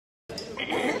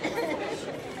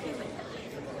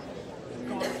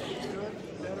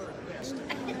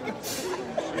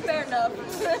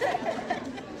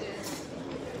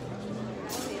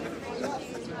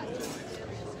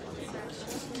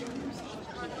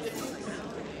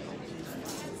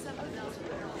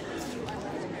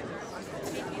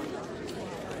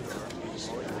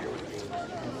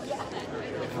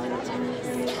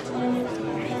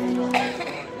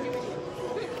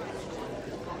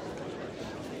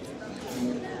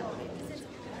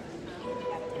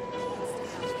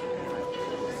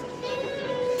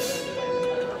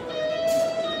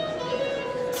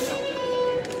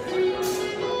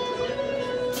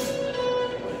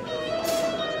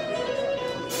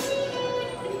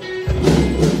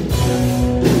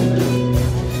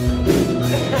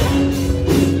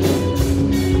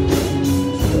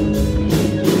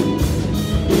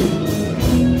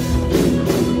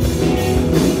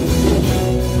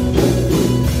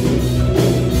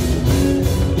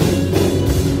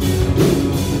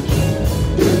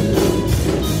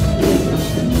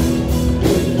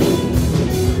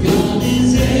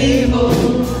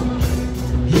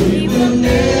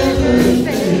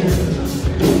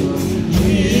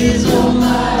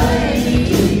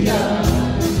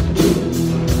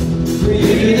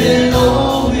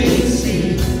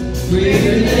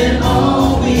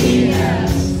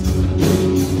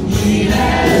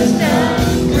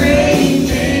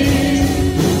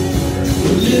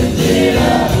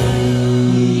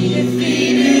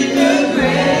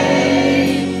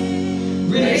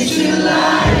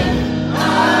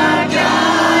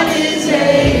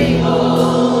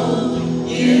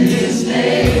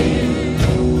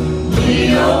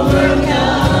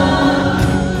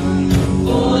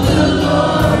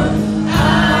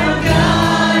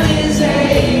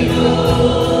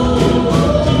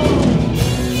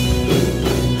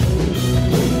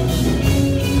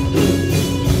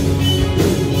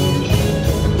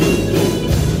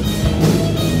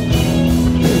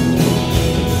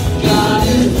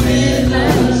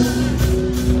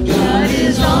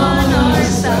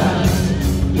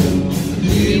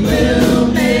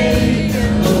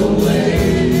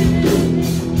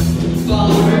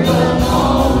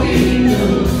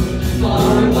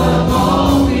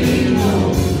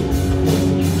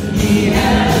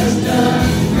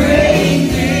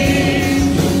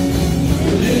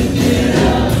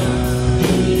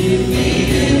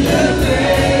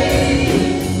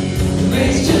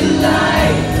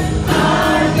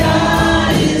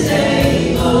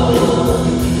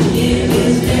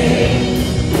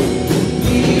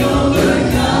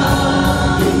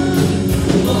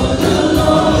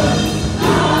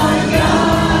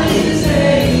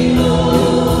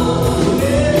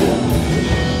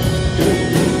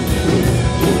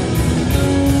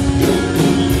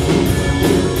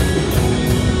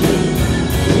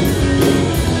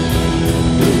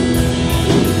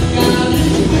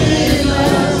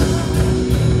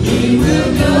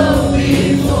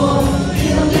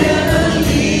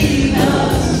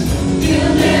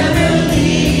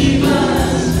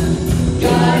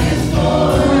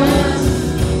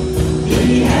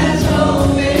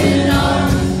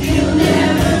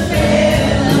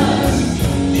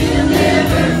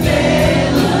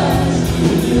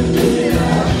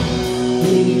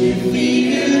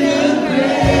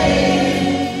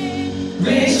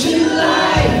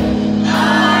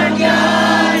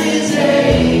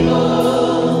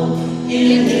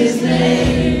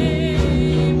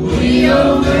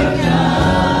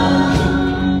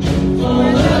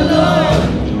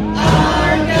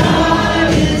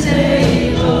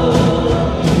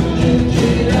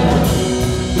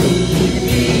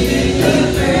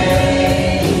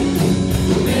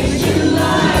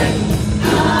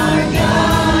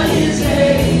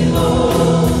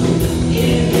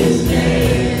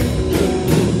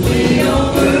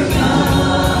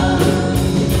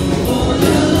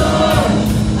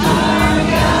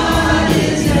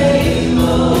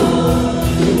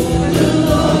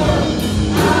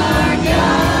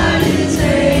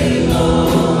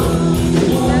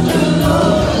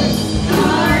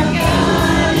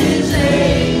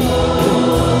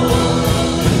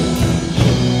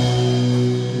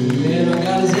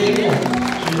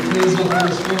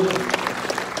Holy Spirit.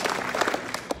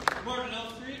 Good morning,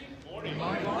 Elm Street. Morning.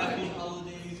 Happy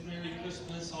holidays, Merry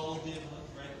Christmas, all of the above,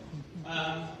 right?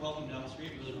 Welcome to Elm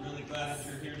Street. Really glad that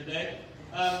you're here today.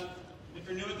 If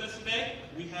you're new with us today,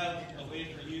 we have a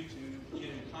way for you to get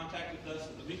in contact with us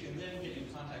so that we can then get in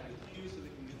contact with you so we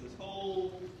can get this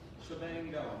whole shebang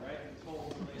going, right? This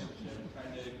whole relationship and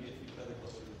trying to get each other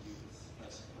closer with you.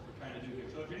 That's what we're trying to do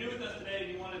here. So if you're new with us today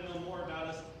and you want to know more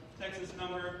about us, text this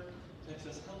number, text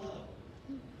us hello.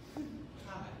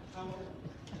 Hi, how are you?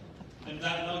 And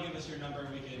that'll give us your number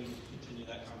and we can continue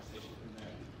that conversation from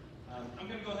there. I'm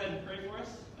going to go ahead and pray for us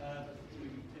so we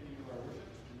can continue our worship.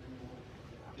 And then we'll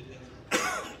get into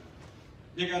it.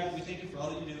 Dear God, we thank you for all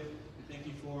that you do. We thank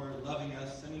you for loving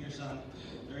us, sending your Son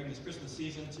during this Christmas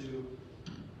season to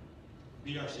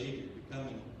be our Savior, to come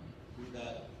and be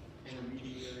that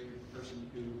intermediary person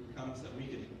who comes that we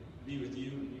can be with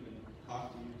you and even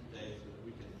talk to you today so that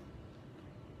we can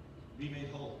be made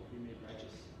whole, be made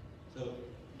righteous. So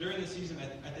during this season,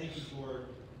 I thank you for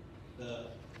the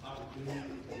opportunity to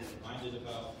be reminded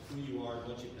about who you are and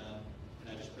what you've done. And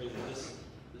I just pray that this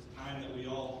time that we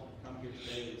all come here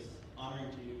today is honoring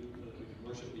to you so that we can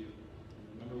worship you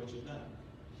and remember what you've done.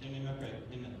 In your name I pray.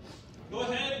 Amen. Go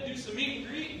ahead and do some meet and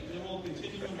greet, and then we'll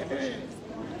continue in worship.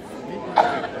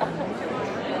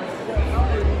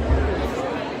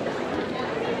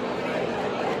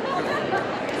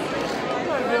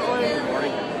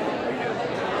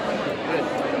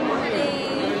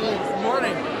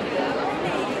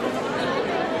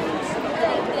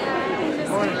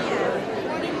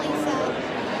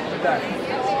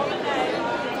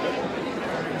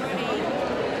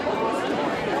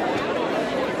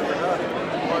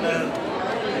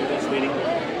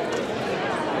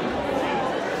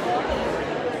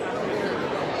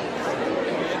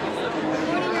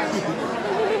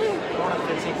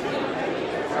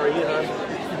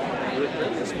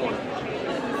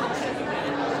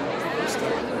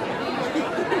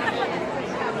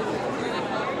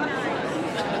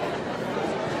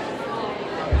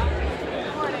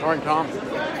 Morning, Tom. Good. How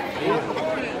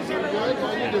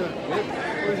you doing?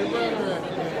 Where's your brother at?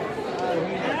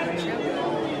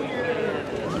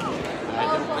 I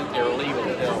didn't think they were leaving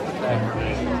until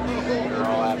they're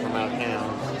all out from out of town.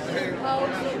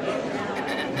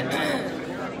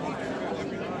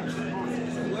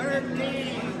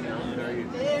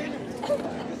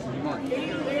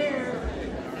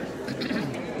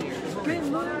 Good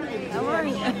morning. How are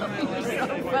you? You're so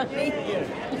funny.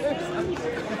 You're so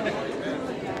funny.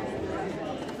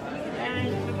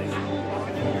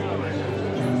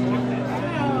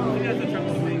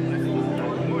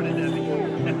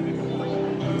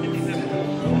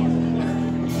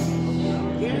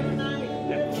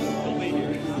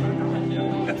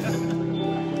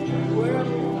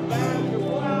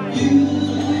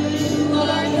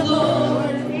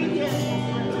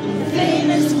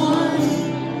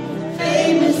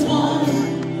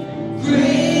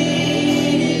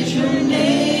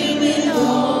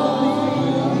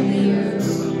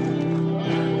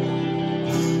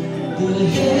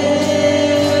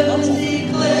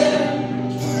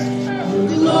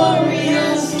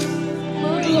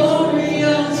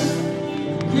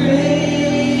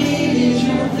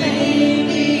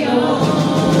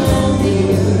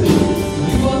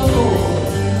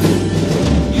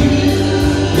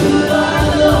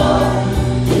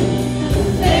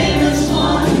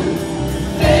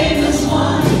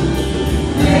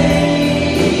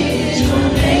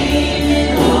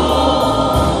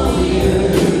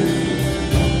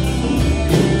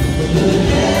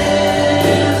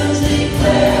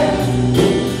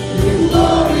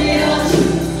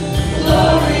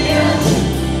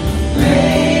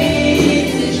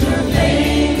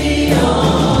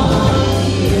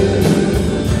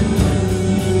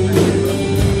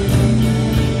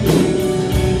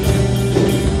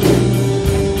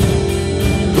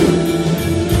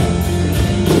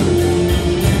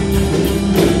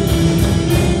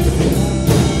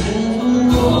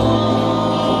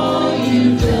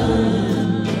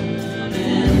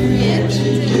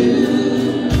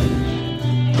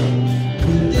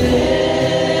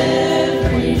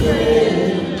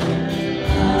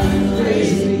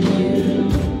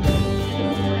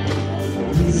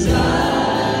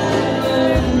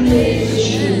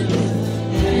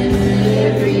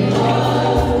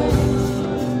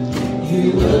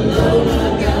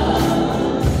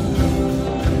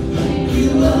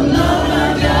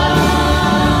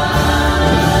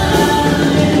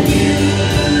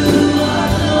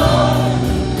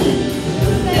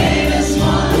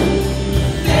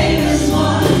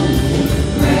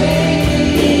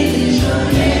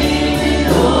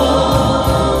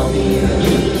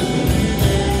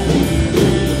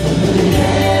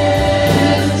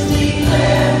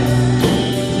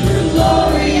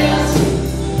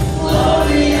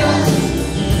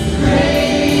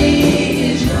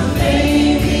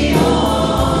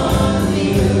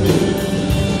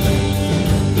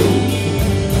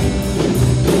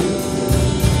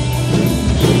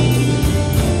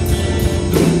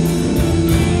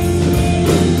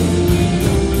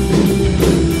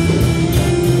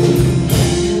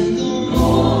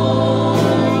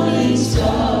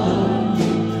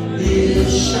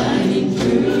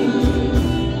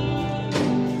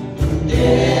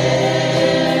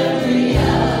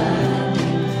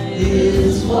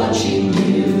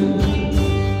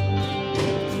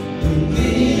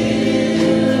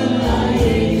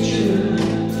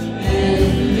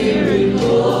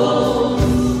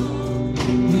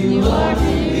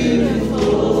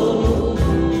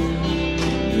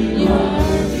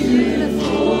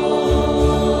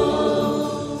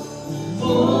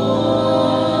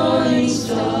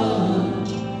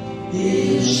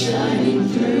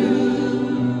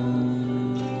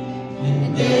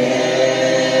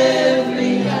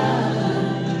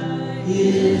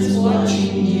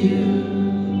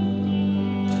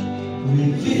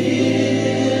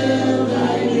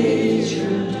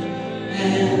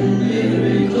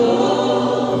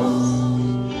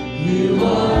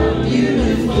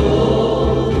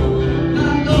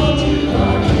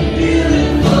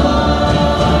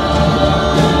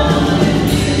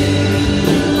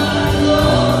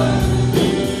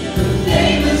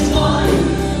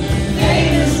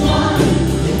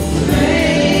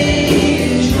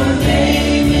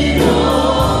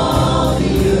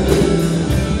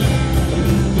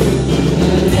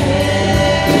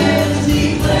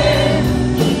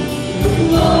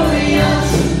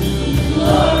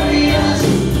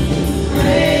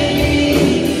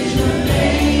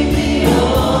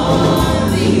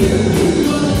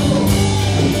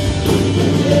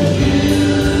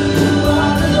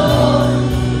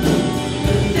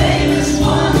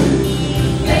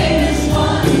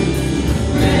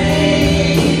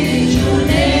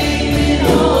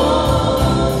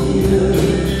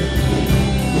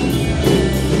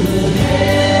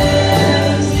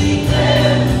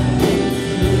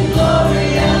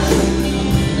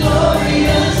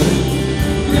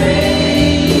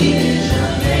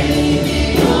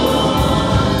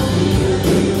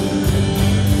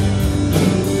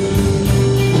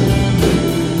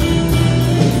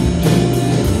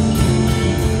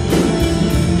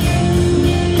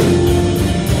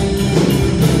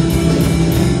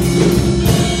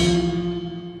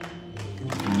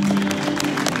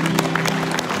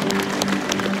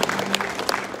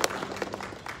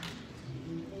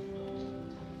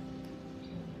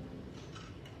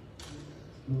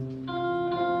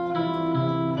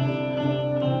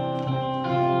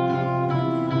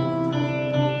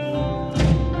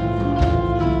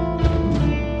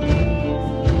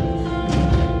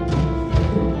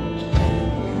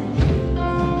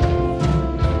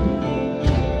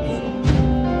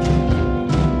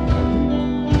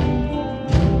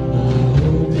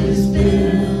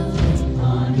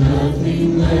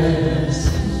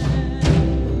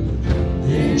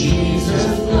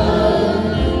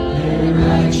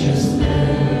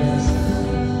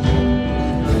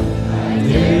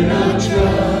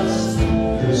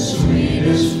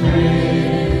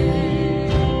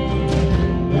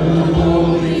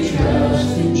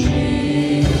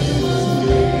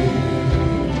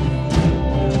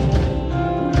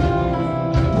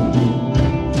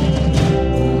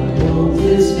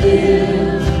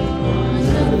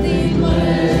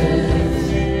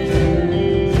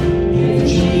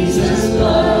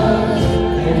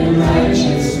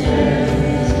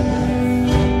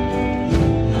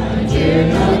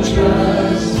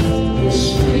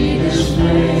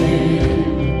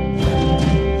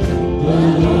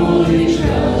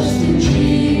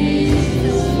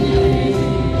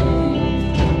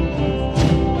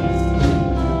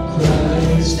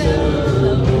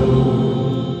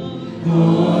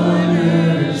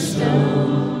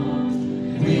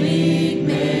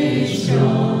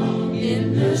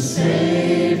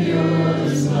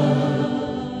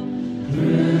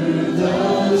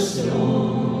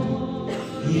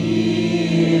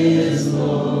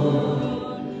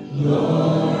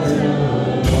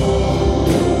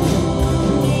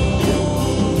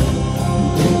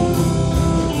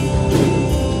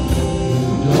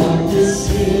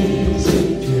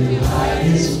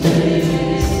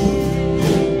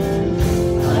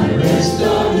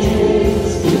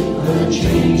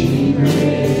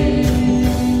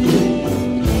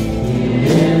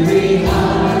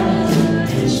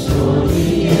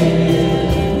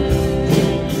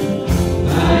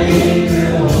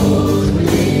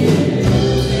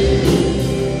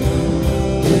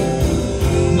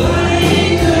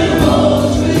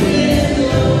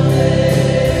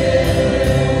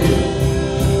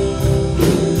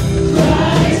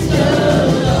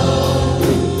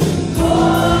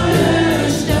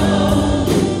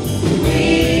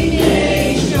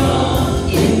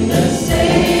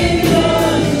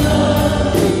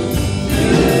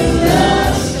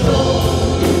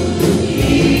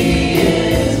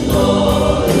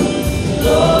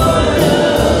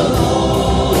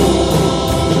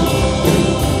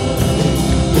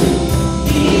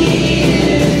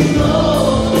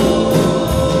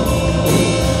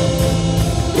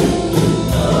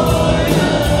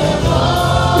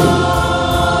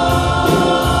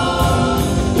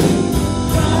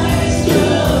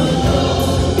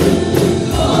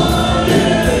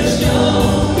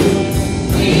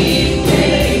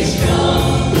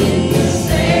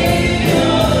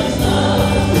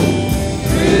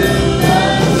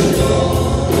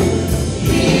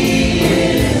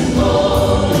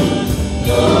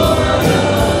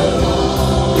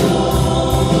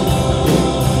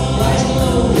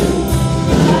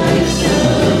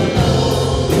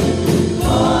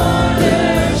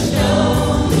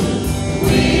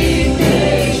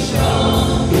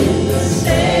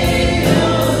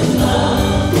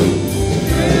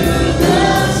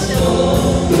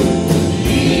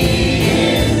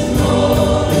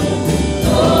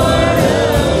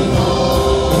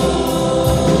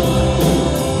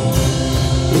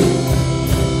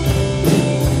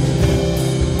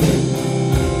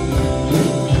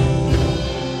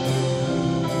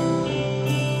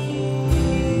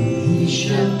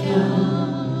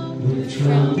 come with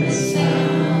trumpet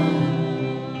sound.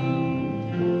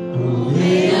 Oh,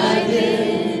 may I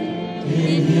then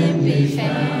in him be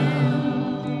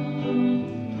found,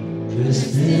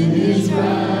 dressed in his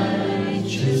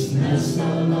righteousness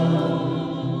alone,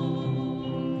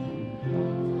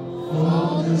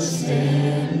 all to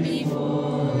stand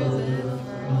before the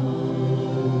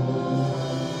throne.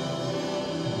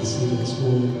 Let's sing this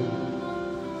morning.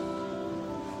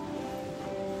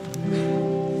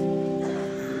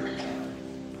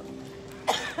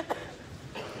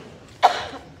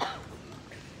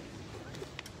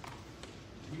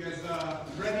 You guys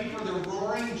ready for the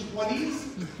roaring 20s?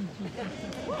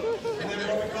 And then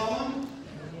what we call them?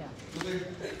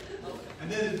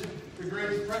 And then the Great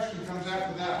Depression comes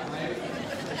after that, right?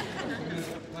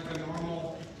 Like a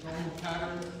normal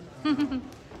pattern.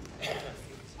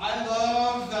 I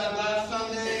love that last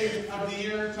Sunday of the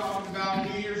year talking about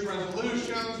New Year's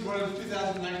resolutions. What does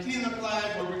 2019 look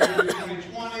like? What are we going to do in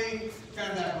 2020?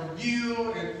 Kind of that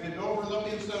review and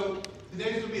overlooking. So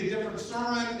today's going to be a different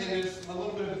sermon, and it's a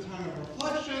little bit of a time of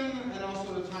reflection and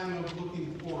also a time of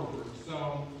looking forward.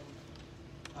 So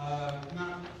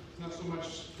not so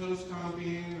much toast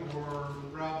comping or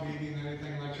browbeating,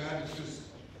 anything like that. It's just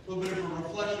a little bit of a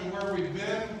reflection where we've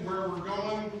been, where we're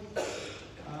going.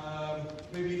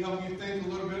 Maybe help you think a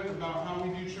little bit about how we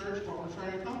do church, what we're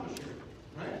trying to accomplish here.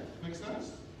 Right? Make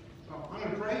sense? So I'm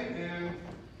going to pray and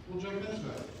we'll jump into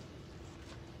it.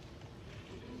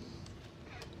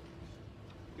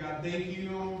 God, thank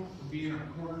you for being our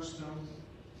cornerstone.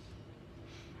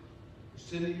 For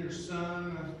sending your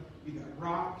Son to be that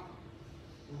rock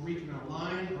where we can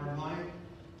align our life.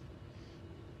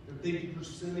 And thank you for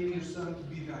sending your Son to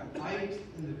be that light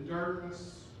in the darkness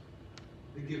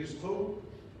that gives hope,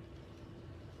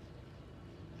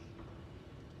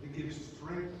 that gives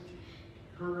strength,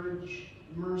 courage,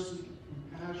 mercy,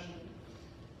 compassion.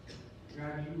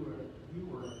 God, you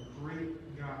are a great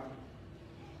God.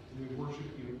 And we worship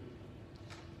you.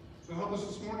 So help us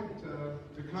this morning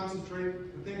to concentrate,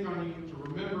 to think on you, to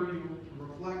remember you, to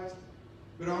reflect,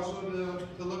 but also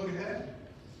to look ahead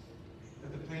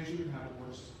at the plans you have for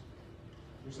us.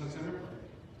 In your Son's name I pray.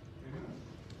 Amen.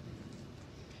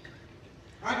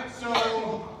 All right, so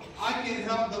I can't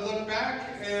help but look back,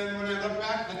 and when I look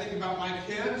back, I think about my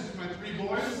kids, my 3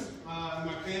 boys,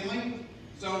 my family.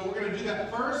 So we're going to do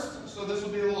that first. So this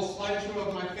will be a little slideshow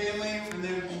of my family, and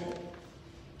then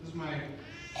this is my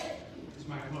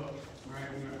book. All right,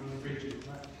 I'm going to read you.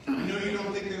 I know you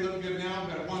don't think they look good now,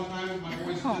 but at one time my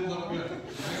boys did look good.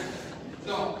 Right?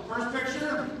 So first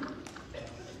picture.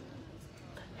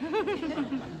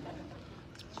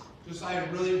 Josiah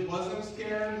really wasn't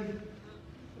scared,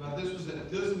 but this was at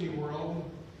Disney World.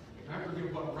 I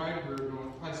forget what ride we were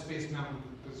going. Probably Space Mountain,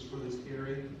 because it's really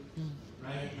scary.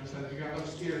 Right? I said, you got to look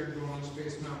scared going on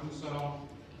Space Mountain. So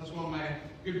that's one of my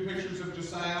good pictures of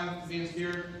Josiah being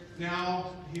scared.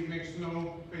 Now he makes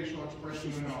no facial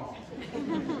expression at all.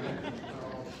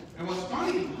 And what's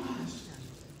funny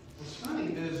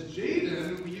is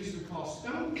Jaden, we used to call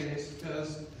Stone Face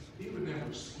because he would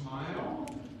never smile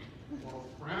or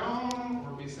frown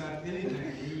or be sad to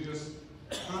anything. He would just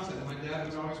constant. My dad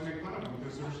would always make fun of him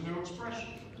because there's no expression.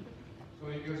 So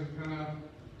you guys have kind of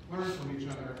learned from each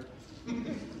other. All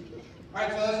right,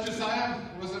 so that's Josiah.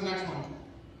 What's the next one?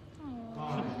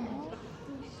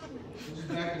 This is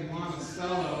back in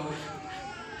Monticello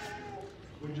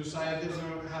when Josiah didn't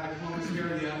know how to comb his hair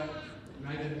yet, and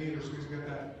I didn't either, so he's got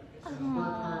that bird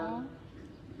cart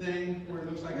thing where it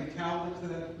looks like a cowlet to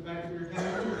the back of your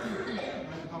head,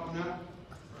 right, popping up.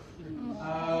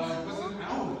 What's an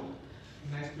owlet?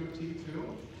 Nice goatee too.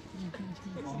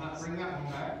 I'll not bring that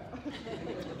one back.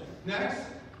 Next.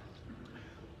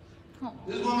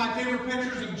 This is one of my favorite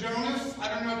pictures of Jonas. I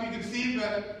don't know if you can see,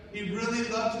 but he really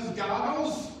loved his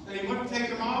goggles, and he wouldn't take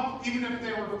them off, even if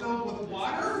they were filled with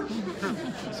water.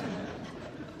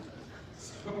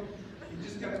 So he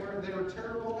just kept wearing, they were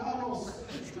terrible goggles.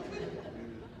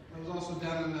 I was also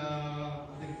down in,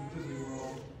 I think, Disney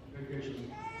World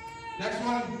vacation. Next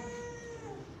one.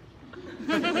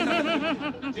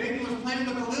 Jaden was playing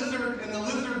with a lizard, and the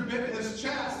lizard bit his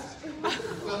chest. So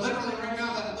literally right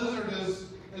now that lizard is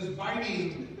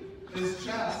biting his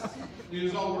chest. He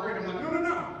was all worried. I'm like,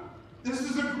 no. This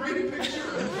is a great picture.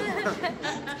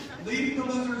 Leave the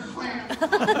lizard plant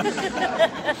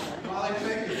while I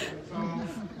take it. So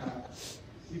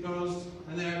he goes,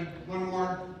 and then one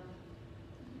more.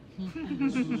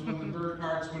 This was when the bird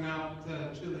carts went out to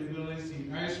Chili Willie's to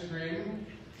eat ice cream,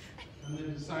 and then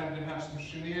decided to have some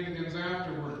shenanigans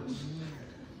afterwards.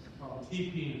 Called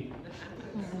TPing.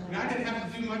 And I didn't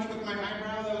have to do much with my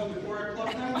eyebrow. That was before I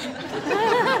plucked them.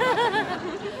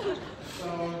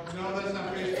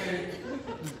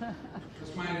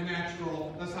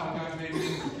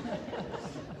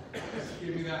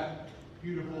 that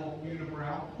beautiful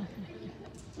unibrow.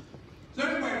 So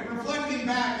anyway, reflecting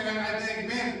back, and I think,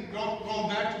 man, going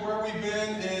back to where we've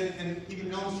been and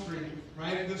even Elm Street,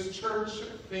 right? This church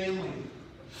family.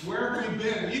 Where have we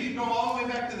been? You can go all the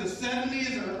way back to the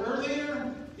 70s or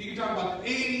earlier. You can talk about the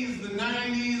 80s, the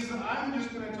 90s. I'm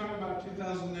just going to talk about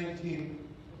 2019.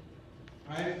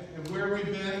 Right? And where we've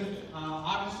been.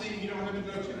 Obviously, you don't have to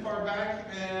go too far back,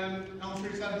 and Elm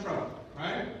Street's had trouble.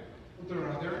 Right? But they're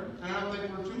out there. And I don't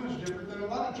think we're too much different than a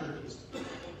lot of churches.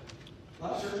 A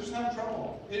lot of churches have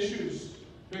trouble. Issues.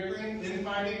 Bickering,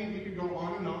 infighting. You could go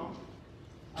on and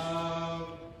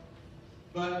on.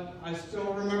 But I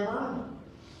still remember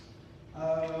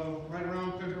right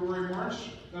around February, March,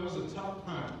 that was a tough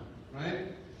time, right?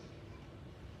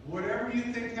 Whatever you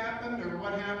think happened or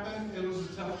what happened, it was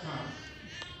a tough time.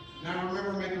 And I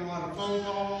remember making a lot of phone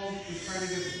calls to try to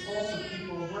get the pulse of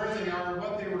people, where they are,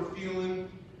 what they were feeling,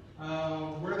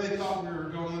 where they thought we were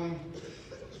going.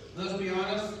 Let's be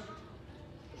honest,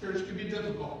 church can be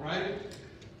difficult, right?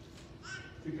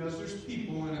 Because there's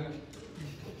people in it,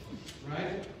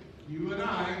 right? You and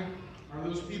I are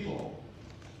those people.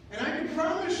 And I can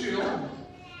promise you,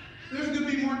 there's going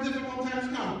to be more difficult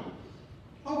times coming.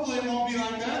 Hopefully it won't be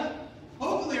like that.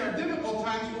 Hopefully our difficult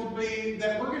times will be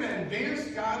that we're going to advance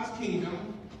God's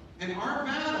kingdom, and our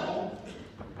battle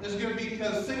is going to be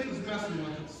because Satan's messing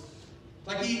with us.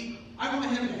 Like I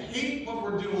want him to hate what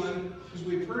we're doing because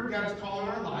we've heard God's call in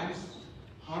our lives,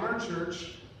 on our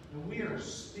church, and we are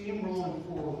steamrolling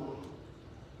forward.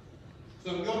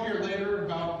 So you'll hear later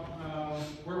about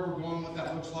where we're going, what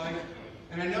that looks like.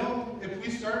 And I know if we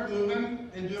start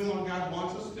moving and doing what God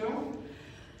wants us to,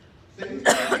 Satan's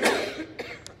going to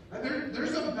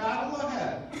there's a battle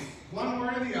ahead, one way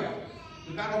or the other.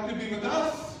 The battle could be with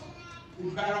us.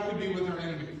 The battle could be with our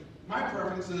enemy. My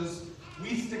preference is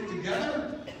we stick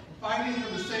together, fighting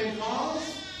for the same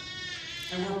cause,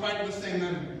 and we're fighting the same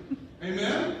enemy.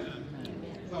 Amen?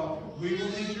 So we will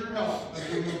need your help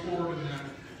as we move forward in that.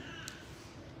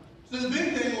 So the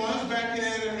big thing was, back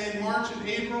in March and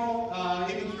April,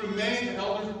 even through May, the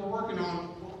elders were working on,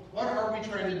 what are we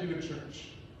trying to do at church?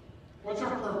 What's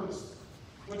our purpose?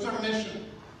 What's our mission?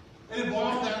 And it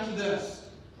boiled down to this.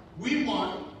 We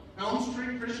want Elm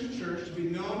Street Christian Church to be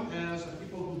known as a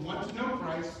people who want to know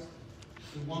Christ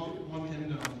and want him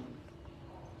known.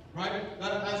 Right?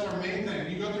 That's our main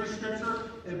thing. You go through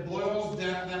Scripture, it boils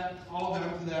that all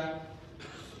down to that.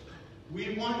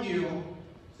 We want you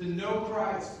to know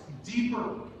Christ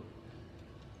deeper,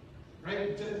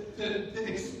 right? To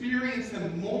experience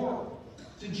Him more,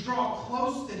 to draw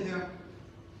close to Him,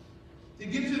 to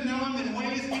get to know Him in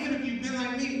ways, even if you've been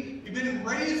like me, you've been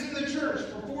raised in the church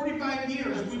for 45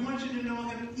 years, we want you to know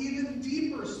Him even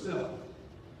deeper still.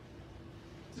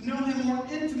 To know Him more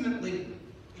intimately.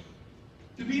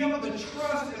 To be able to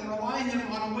trust and rely on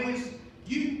Him on ways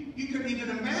you couldn't even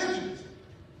imagine.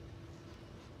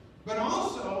 But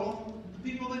also, the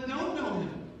people that don't know Him.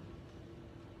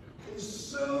 It's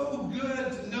so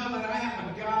good to know that I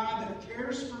have a God that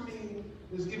cares for me,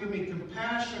 has given me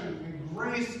compassion and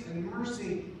grace and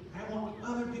mercy. I want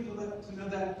other people to know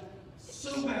that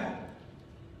so bad.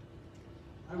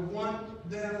 I want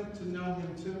them to know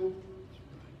Him too.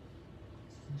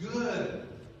 Good.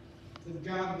 It's a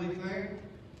godly thing.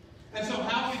 And so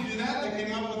how we do that, they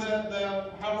came up with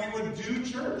how we would do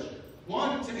church.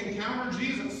 One, to encounter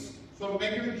Jesus. So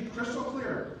make it crystal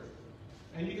clear.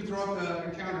 And you can throw up the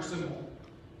encounter symbol.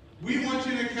 We want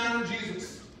you to encounter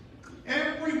Jesus.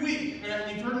 Every week,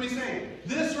 and you've heard me say,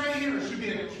 this right here should be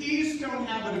a keystone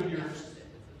habit of yours.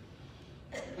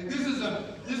 Like this is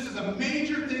a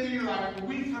major thing in your life where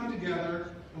we come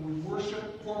together and we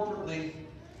worship corporately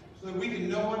so that we can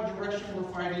know what direction we're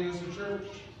fighting as a church.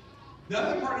 The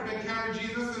other part of Encounter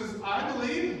Jesus is, I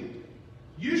believe,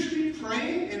 you should be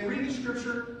praying and reading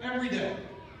Scripture every day.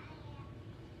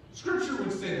 Scripture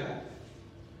would say that.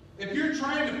 If you're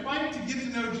trying to fight to get to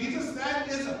know Jesus, that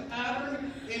is a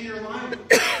pattern in your life.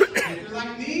 If you're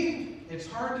like me, it's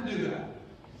hard to do that.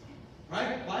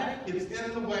 Right? Life gets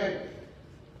in the way.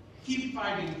 Keep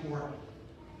fighting for it.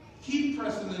 Keep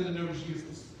pressing in to know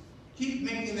Jesus. Keep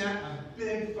making that a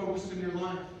big focus in your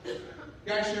life. A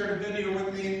guy shared a video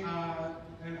with me,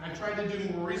 and I tried to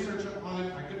do more research on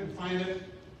it. I couldn't find it.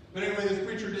 But anyway, this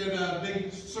preacher did a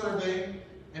big survey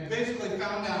and basically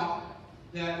found out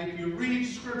that if you read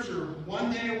Scripture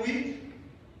one day a week,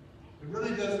 it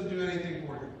really doesn't do anything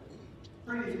for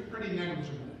you. Pretty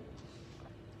negligible.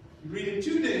 You read it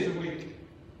 2 days a week,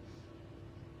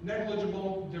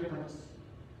 negligible difference.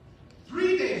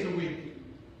 3 days a week,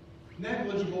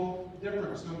 negligible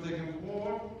difference. And I'm thinking,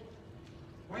 well,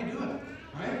 why do it,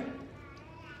 right?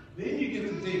 Then you get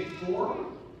to day 4,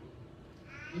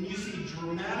 and you see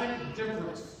dramatic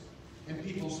difference in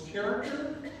people's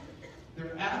character,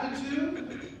 their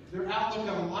attitude, their outlook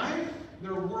on life,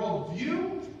 their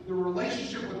worldview, their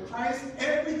relationship with Christ.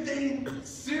 Everything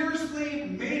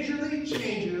seriously, majorly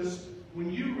changes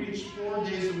when you reach 4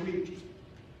 days a week.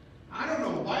 I don't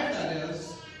know why that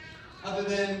is, other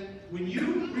than when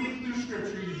you read through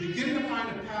Scripture, you begin to find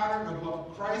a pattern of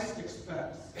what Christ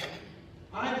expects.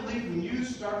 I believe when you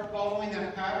start following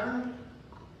that pattern,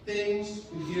 things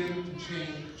begin to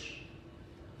change.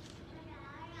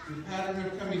 The pattern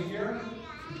of coming here,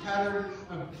 the pattern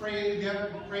of praying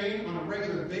together, praying on a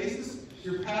regular basis,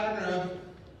 your pattern of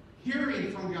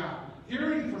hearing from God,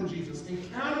 hearing from Jesus,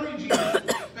 encountering Jesus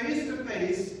face to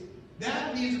face,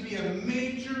 that needs to be a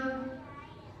major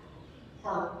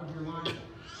part of your life.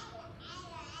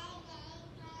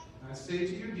 I say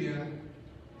to you again,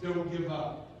 don't give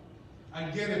up. I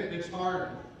get it, it's hard.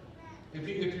 If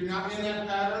you're not in that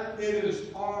pattern, it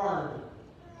is hard.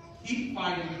 Keep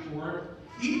fighting for it.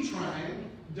 Keep trying.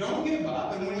 Don't give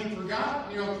up. And when you forgot,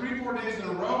 3-4 days in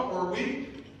a row or a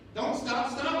week, don't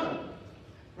stop stopping.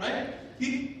 Right?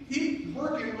 Keep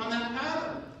working on that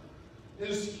pattern. It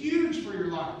is huge for your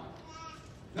life.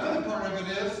 Another part of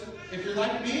it is, if you're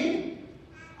like me,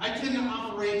 I tend to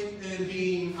operate in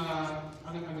being,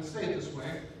 I'm going to say it this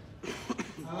way,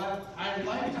 I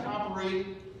like to operate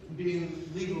in being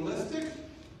legalistic.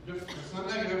 It's not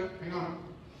negative. Hang on.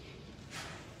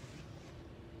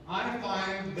 I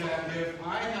find that if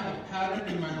I have a pattern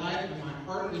in my life and my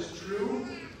heart is true,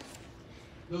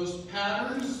 those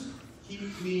patterns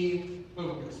keep me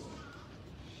focused.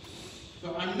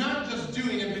 So I'm not just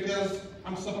doing it because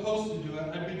I'm supposed to do it.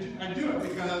 I do it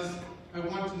because I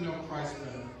want to know Christ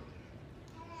better.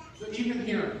 So even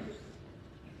here,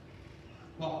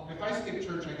 well, if I skip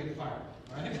church, I get fired,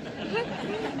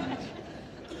 right?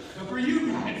 So for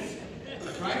you guys,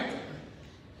 right?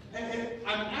 And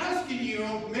I'm asking you,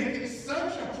 make it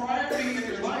such a priority in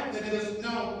your life that it is,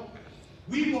 no,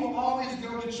 we will always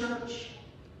go to church.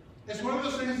 It's one of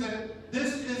those things that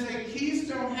this is a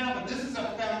keystone habit. This is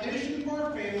a foundation for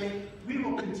our family. We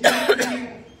will continue to do.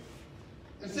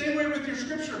 And same way with your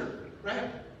scripture, right?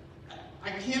 I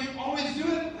can't always do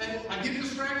it. I get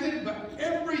distracted, but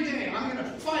every day I'm going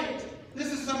to fight.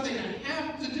 This is something I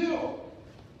have to do.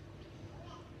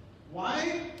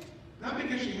 Why? Not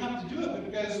because you have to do it, but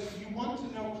because you want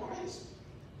to know Christ.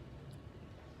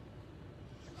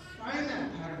 Find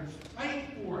that pattern. Fight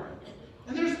for it.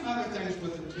 And there's other things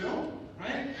with it too,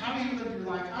 right? How do you live your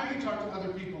life? How do you talk to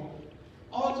other people?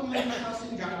 Ultimately,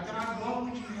 trusting God. God, what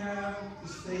would you have to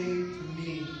say to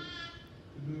me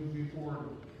to move me forward?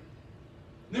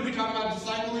 And then we talk about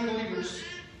discipling believers,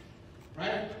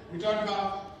 right? We talk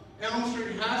about Elm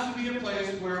Street has to be a place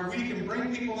where we can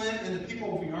bring people in and the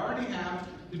people we already have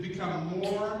to become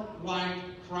more like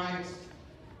Christ.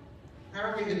 How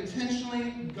are we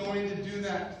intentionally going to do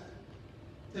that?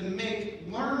 To make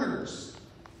learners,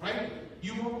 right?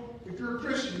 If you're a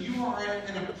Christian, you are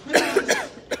an apprentice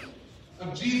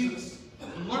of Jesus,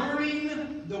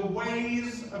 learning the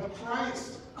ways of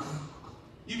Christ.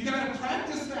 You've got to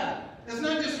practice that. It's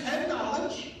not just head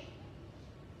knowledge.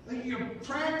 You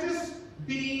practice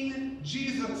being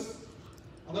Jesus.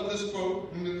 I love this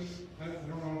quote. I don't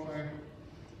know if I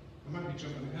might be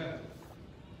jumping ahead.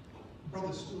 I brought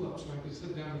the stool up so I could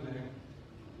sit down today.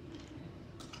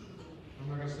 I'm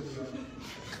not going to sit down.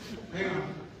 Hang on.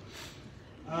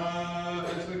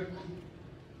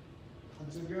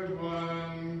 That's a good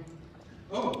one.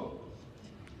 Oh,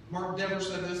 Mark Dever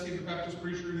said this. He's a Baptist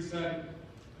preacher. He said,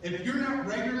 if you're not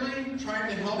regularly trying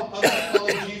to help others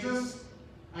follow Jesus,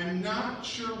 I'm not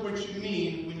sure what you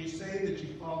mean when you say that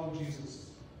you follow Jesus.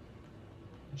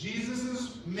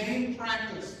 Jesus' main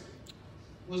practice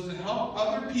was to help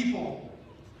other people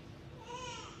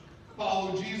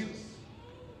follow Jesus.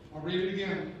 I'll read it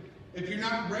again. If you're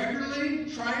not regularly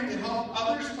trying to help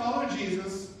others follow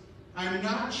Jesus, I'm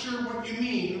not sure what you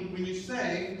mean when you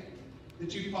say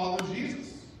that you follow Jesus.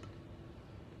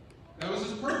 That was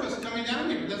his purpose coming down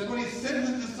here. That's what he sent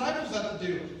his disciples out to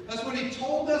do. That's what he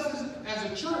told us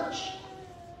as a church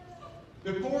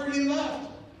before he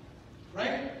left.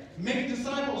 Right? Make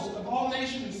disciples of all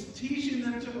nations, teaching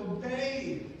them to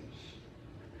obey.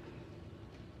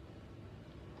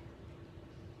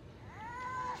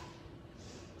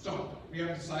 So, we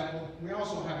have disciple. We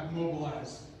also have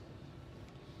mobilize.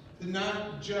 To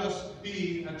not just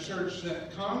be a church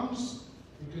that comes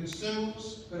and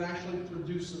consumes, but actually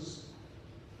produces.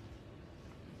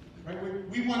 Right?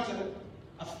 We want to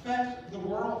affect the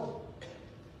world.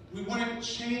 We want it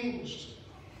changed.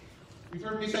 You've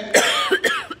heard me say, did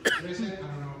I say, I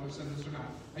don't know if I said this or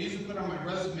not. I used to put on my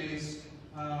resumes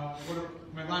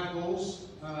my life goals,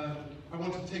 I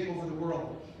want to take over the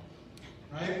world,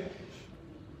 right?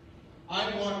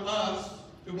 I want us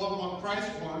to want what Christ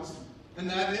wants, and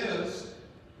that is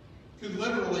to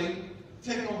literally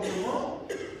take over the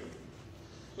world.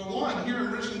 So one, here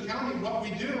in Richland County, what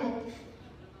we do,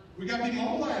 we got to be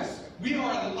mobilized. We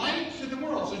are a light to the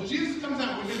world. So Jesus comes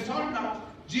out. We've been talking about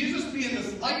Jesus being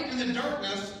this light in the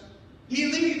darkness.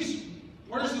 He leaves.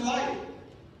 Where's the light?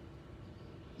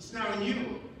 It's now in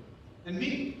you and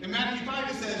me. In Matthew 5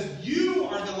 it says, you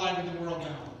are the light of the world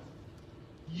now.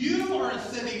 You are a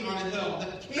city on a hill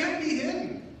that can't be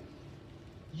hidden.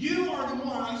 You are the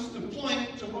ones to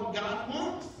point to what God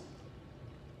wants.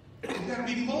 You've got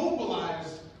to be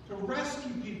mobilized to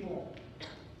rescue people,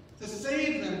 to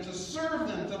save them, to serve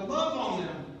them, to love on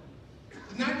them.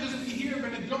 To not just be here,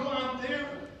 but to go out there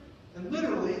and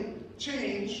literally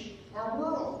change our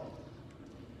world.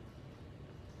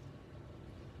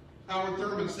 Howard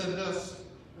Thurman said this,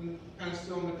 and kind of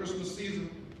still in the Christmas season.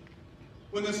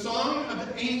 When the song of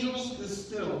the angels is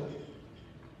stilled,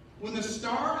 when the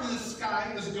star in the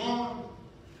sky is gone,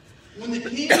 when the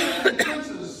king and the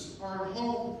princes are at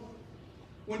home,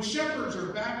 when shepherds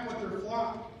are back with their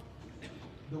flock,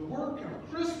 the work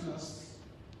of Christmas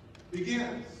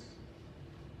begins.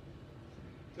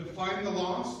 To find the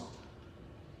lost,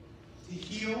 to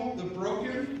heal the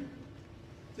broken,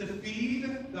 to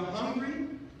feed the hungry,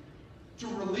 to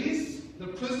release the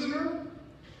prisoner,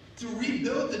 to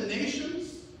rebuild the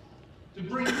nations, to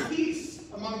bring peace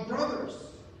among brothers,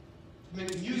 to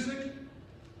make music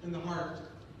in the heart.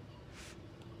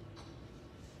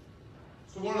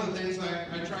 So one of the things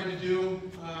I tried to do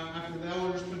after the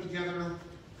elders put together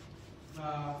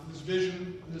this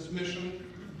vision, this mission,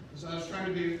 is I was trying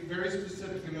to be very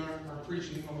specific in our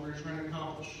preaching, what we were trying to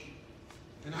accomplish.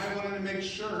 And I wanted to make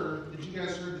sure that you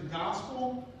guys heard the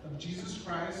gospel of Jesus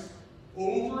Christ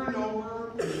over and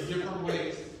over in different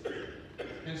ways.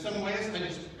 In some ways, I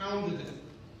just pounded it.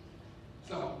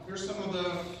 So here's some of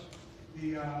the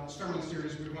sermon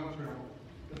series we went through.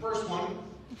 The first one,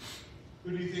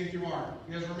 who do you think you are?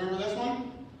 You guys remember this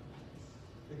one?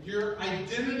 That your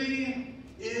identity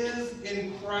is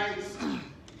in Christ.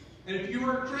 And if you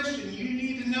are a Christian, you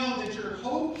need to know that your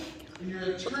hope and your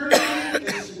eternity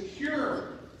is secure.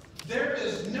 There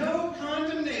is no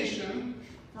condemnation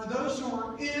for those who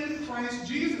are in Christ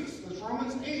Jesus. That's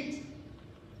Romans 8.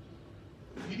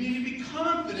 You need to be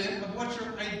confident of what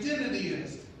your identity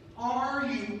is. Are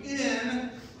you in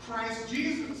Christ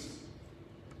Jesus?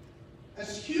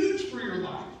 That's huge for your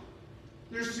life.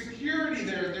 There's security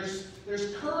there.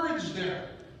 There's courage there.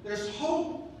 There's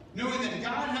hope. Knowing that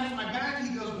God has my back.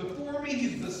 He goes before me.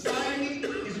 He's beside me.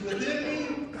 He's within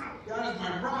me. God is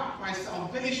my rock, my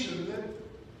salvation.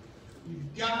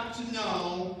 You've got to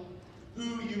know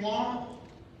who you are.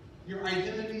 Your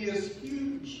identity is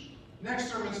huge.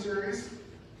 Next sermon series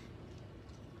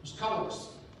was colors.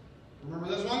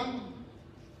 Remember this one?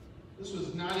 This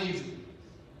was not easy.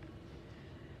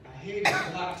 I hated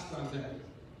Black Sunday.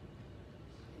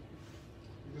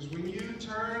 Because when you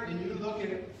turn and you look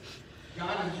at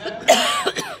God in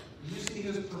heaven, you see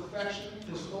His perfection,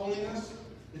 His holiness.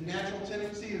 The natural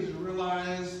tendency is to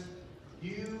realize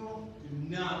you do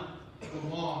not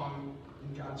belong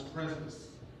in God's presence.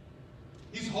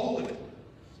 He's holy.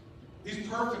 He's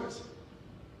perfect.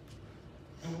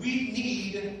 And we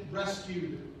need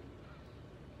rescued.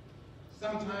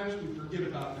 Sometimes we forget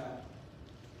about that.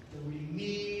 That we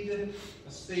need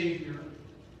a Savior.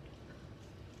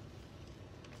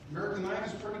 American life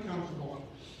is pretty comfortable.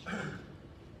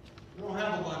 We don't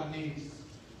have a lot of needs.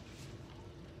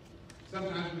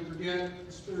 Sometimes we forget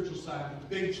the spiritual side. A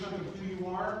big chunk of who you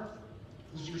are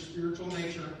is your spiritual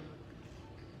nature.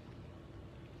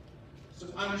 So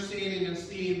understanding and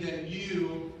seeing that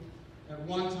you, at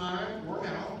one time or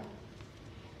now,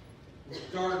 was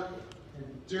dark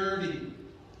and dirty,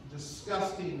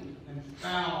 disgusting and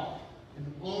foul, and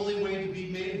the only way to be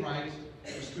made right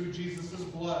is through Jesus'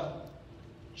 blood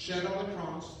shed on the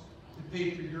cross to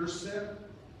pay for your sin,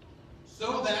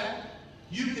 so that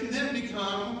you can then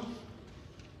become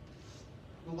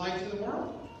the light to the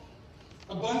world.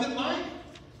 Abundant life.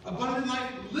 Abundant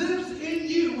life lives in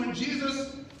you when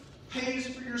Jesus pays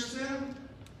for your sin.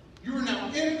 You are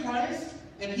now in Christ,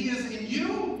 and He is in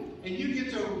you, and you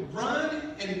get to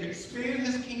run and expand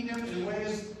His kingdom in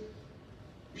ways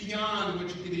beyond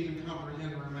what you could even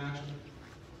comprehend or imagine.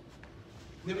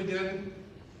 Then we did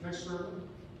next sermon.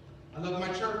 I love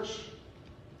my church.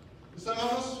 Some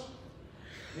of us,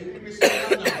 maybe we still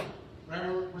don't know.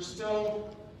 Right? We're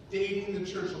still dating the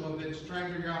church a little bit, just trying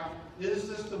to figure out, is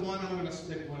this the one I'm going to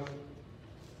stick with?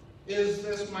 Is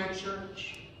this my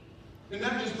church? And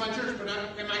not just my church, but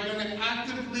am I going to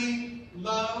actively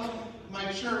love my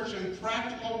church in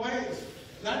practical ways?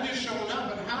 Not just showing up,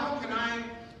 but how can I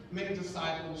make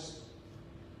disciples?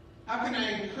 How can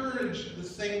I encourage the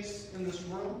saints in this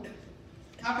room?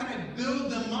 How can I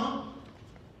build them up?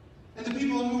 And the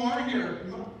people who are here,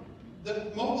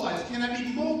 mobilized, can I be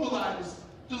mobilized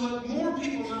to let more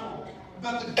people know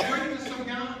about the greatness of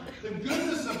God, the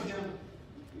goodness of Him,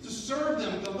 to serve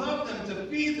them, to love them, to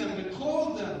feed them, to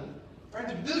clothe them, right?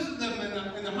 To visit them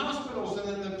in the hospitals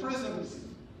and in the prisons.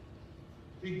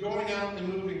 Be going out and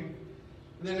moving.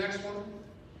 And the next one,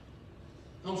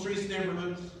 Elm Street's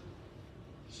neighborhoods.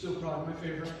 Still probably my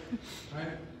favorite,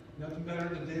 right? Nothing better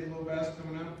than David Lopez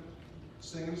coming up,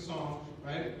 singing a song,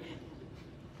 right?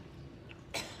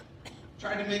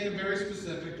 Trying to make it very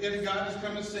specific. If God has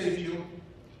come to save you,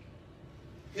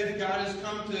 if God has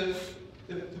come to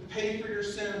pay for your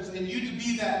sins, and you to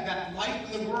be that light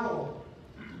in the world,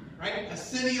 right? A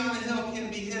city on a hill can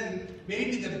be hidden.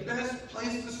 Maybe the best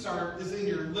place to start is in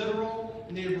your literal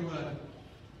neighborhood.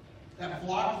 That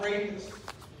block radius.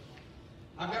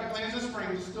 I've got plans this spring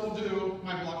to still do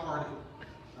my block party.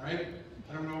 All right?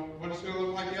 I don't know what it's going to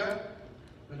look like yet,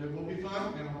 but it will be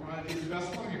fun, and I'll probably be the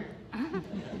best one here.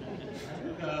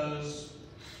 Right? Because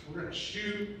we're going to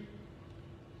shoot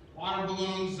water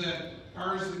balloons at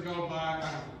cars that go by.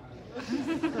 I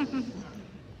don't know.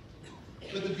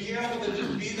 But to be able to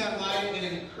just be that light and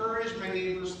encourage my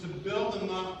neighbors, to build them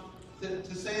up,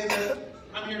 to say that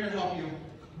I'm here to help you.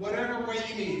 Whatever way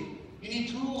you need. You need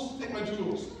tools? Take my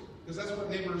tools. Because that's what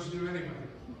neighbors do anyway.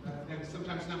 And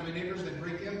sometimes not my neighbors, they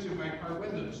break into my car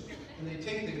windows and they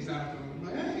take things out of them. I'm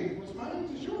like, hey, what's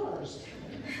mine is yours.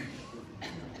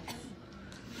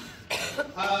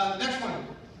 Next one.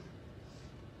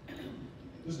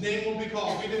 His name will be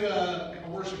called. We did a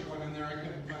worship one in there. I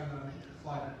couldn't find the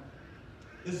flyer.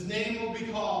 His name will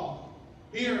be called.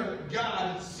 Here,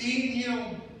 God, seeing you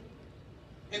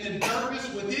in the darkness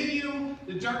within you,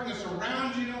 the darkness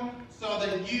around you, saw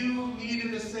that you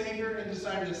needed a Savior and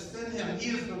decided to send Him. He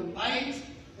is the light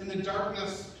in the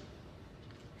darkness.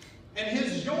 And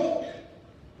His yoke,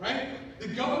 right? The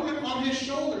government on His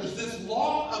shoulders, this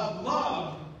law of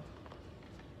love,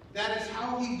 that is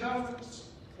how He governs.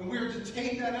 And we are to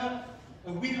take that up.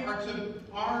 And we are to,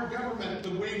 our government,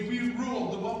 the way we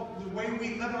rule, the way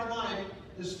we live our life,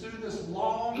 is through this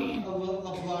law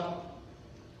of love.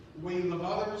 The way you love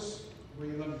others, the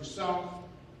way you love yourself,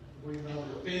 the way you love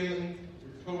your family,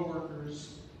 your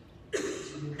co-workers.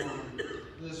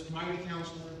 This mighty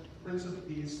counselor, Prince of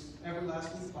Peace,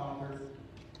 everlasting Father.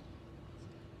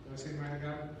 Did I say mighty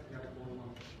God? Yeah,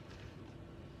 one.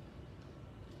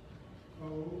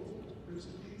 Oh, Prince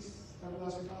of Peace,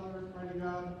 everlasting Father, mighty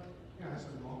God. Yeah, I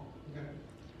said them all. Okay. I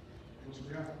almost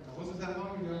forgot. That wasn't that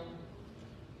long ago.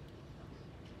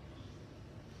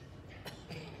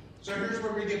 So here's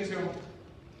where we get to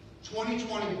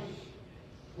 2020.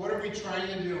 What are we trying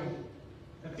to do?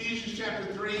 Ephesians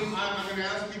chapter 3, I'm going to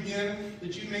ask again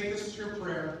that you make this your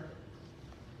prayer.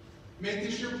 Make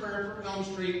this your prayer for Elm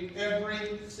Street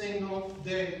every single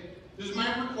day. This is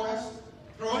my request.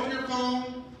 Throw it in your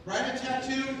phone, write a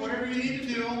tattoo, whatever you need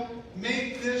to do.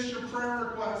 Make this your prayer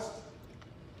request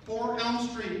for Elm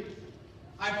Street.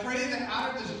 I pray that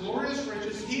out of His glorious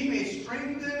riches, He may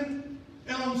strengthen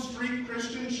Elm Street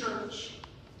Christian Church.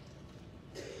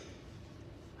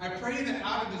 I pray that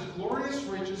out of His glorious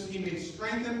riches, He may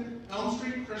strengthen Elm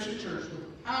Street Christian Church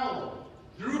with power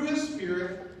through His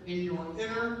Spirit in your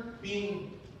inner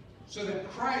being, so that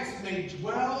Christ may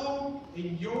dwell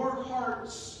in your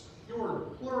hearts, your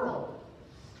plural,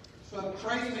 so that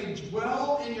Christ may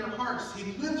dwell in your hearts.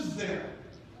 He lives there.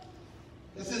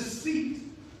 That's His seat.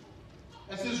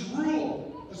 That's His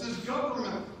rule. That's His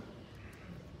government.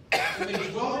 And they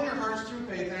dwell in your hearts through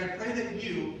faith, and I pray that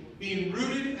you, being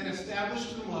rooted and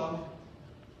established in love,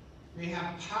 may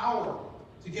have power,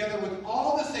 together with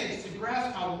all the saints, to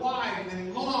grasp how wide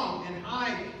and long and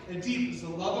high and deep is the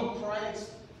love of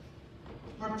Christ.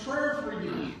 My prayer for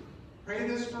you, pray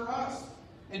this for us,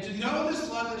 and to know this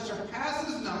love that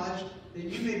surpasses knowledge, that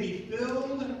you may be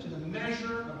filled to the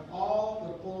measure of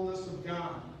all the fullness of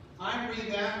God. I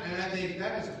read that, and I think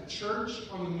that is a church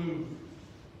on the move.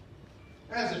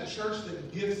 That is a church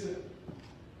that gives it.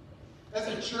 That's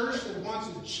a church that wants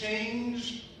to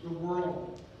change the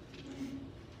world.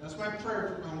 That's my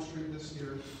prayer for Elm Street this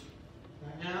year.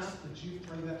 And I ask that you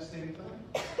pray that same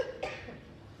thing.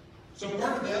 So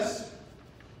part of this,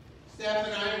 Steph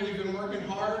and I, we've been working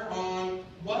hard on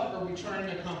what are we trying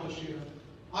to accomplish here.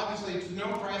 Obviously, to know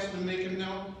Christ and make Him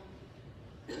known.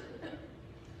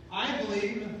 I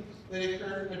believe that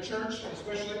a church,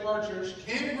 especially our church,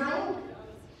 can grow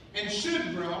and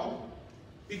should grow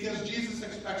because Jesus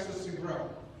expects us to grow.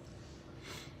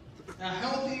 A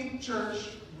healthy church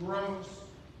grows.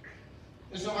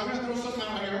 And so I'm going to throw something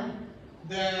out here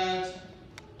that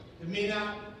it may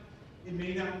not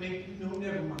make you know,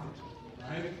 never mind,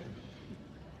 right?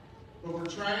 But we're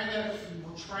trying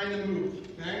to move,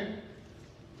 okay?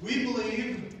 We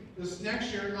believe this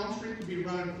next year Elm Street could be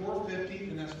running 450,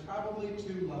 and that's probably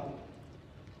too low.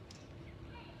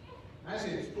 I say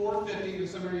it's 450, and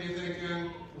some of you are thinking,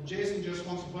 well, Jason just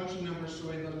wants a bunch of numbers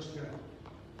so he looks good.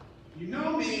 You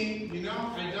know me, you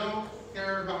know I don't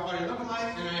care about what I look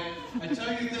like, and I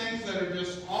tell you things that are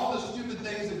just all the stupid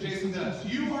things that Jason does.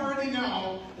 You already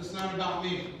know it's not about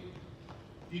me.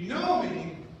 You know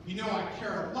me, you know I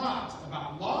care a lot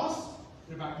about loss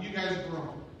and about you guys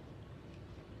growing.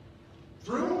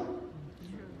 True?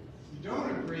 You don't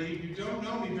agree, you don't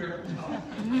know me very well.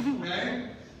 Okay?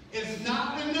 It's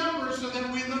not a number so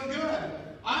that we look good.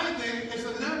 I think it's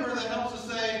a number that helps us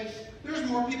say, there's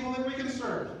more people that we can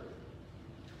serve.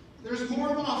 There's more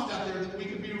lost out there that we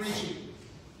could be reaching.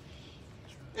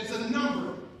 It's a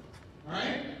number, all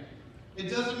right? It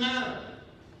doesn't matter.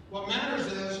 What matters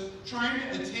is trying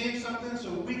to attain something so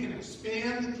we can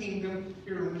expand the kingdom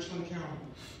here in Richland County.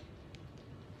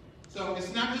 So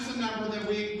it's not just a number that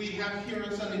we have here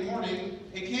on Sunday morning.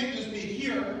 It can't just be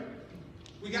here.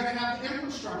 We got to have the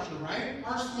infrastructure, right?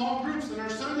 Our small groups and our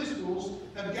Sunday schools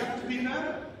have got to be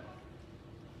better.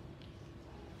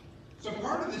 So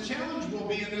part of the challenge will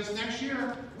be in this next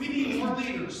year, we need more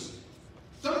leaders.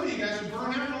 Some of you guys are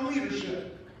burnt out on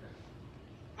leadership.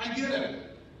 I get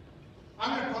it.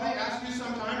 I'm going to probably ask you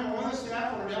sometime, or one of the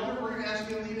staff or an elder, we're going to ask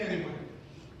you to lead anyway.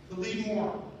 To lead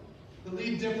more. To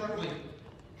lead differently.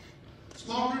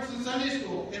 Small groups in Sunday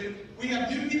school. If we have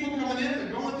new people coming in,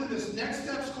 they're going through this Next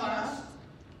Steps class.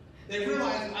 They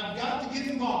realize, I've got to get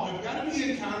involved. I've got to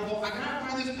be accountable. I've got to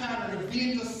find this pattern of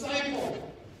being discipled.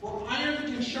 Where iron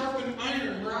can sharpen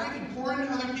iron. Where I can pour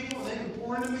into other people and they can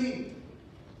pour into me.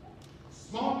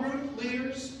 Small group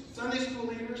leaders, Sunday school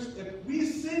leaders, if we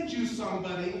send you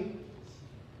somebody,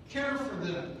 care for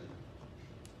them.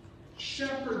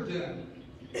 Shepherd them.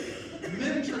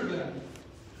 Mentor them.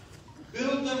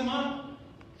 Build them up.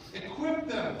 Equip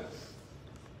them.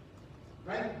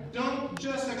 Right? Don't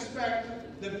just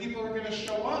expect that people are going to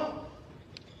show up.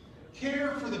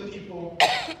 Care for the people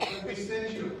that we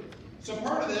send you. So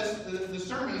part of this, the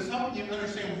sermon is helping you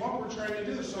understand what we're trying to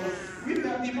do. So we've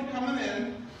got people coming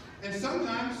in, and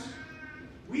sometimes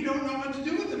we don't know what to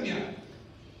do with them yet.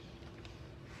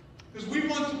 Because we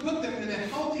want to put them in a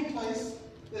healthy place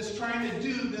that's trying to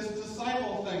do this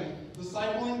disciple thing,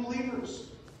 discipling believers.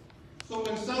 So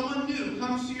when someone new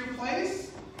comes to your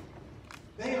place,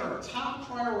 they are top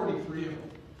priority for you.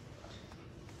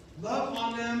 Love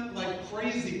on them like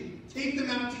crazy. Take them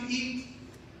out to eat.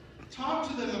 Talk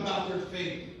to them about their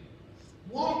faith.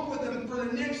 Walk with them for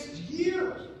the next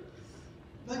year.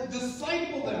 Like,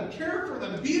 disciple them. Care for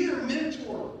them. Be their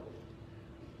mentor.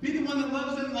 Be the one that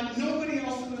loves them like nobody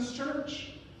else in this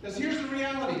church. Because here's the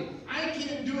reality. I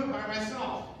can't do it by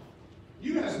myself.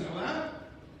 You guys know that.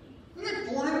 There's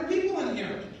like 400 people in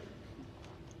here.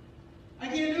 I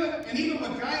can't do it. And even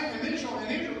with Guy and Mitchell and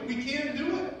Andrew, we can't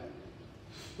do it.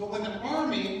 But when the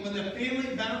army, when the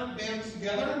family bands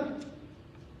together,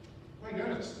 my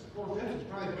goodness, 450 is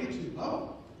probably way too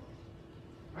low.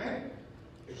 Right?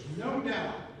 There's no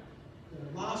doubt there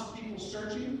are lost people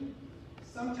searching.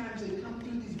 Sometimes they come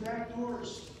through these back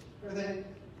doors where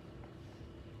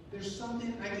there's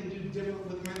something I can do different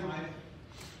with my life.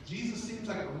 Jesus seems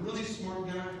like a really smart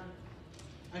guy.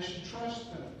 I should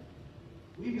trust them.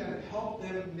 We've got to help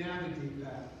them navigate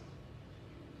that.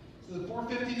 So the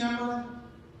 450 number,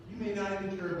 you may not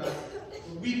even care about it.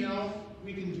 But we know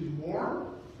we can do more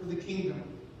for the kingdom.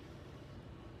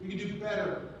 We can do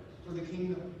better for the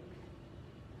kingdom.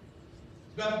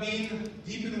 It's about being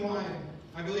deep and wide.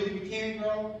 I believe we can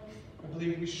grow. I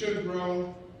believe we should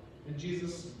grow. And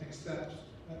Jesus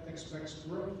expects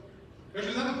growth.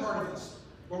 There's another part of this.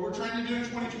 What we're trying to do in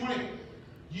 2020.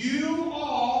 You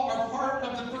all are part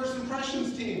of the First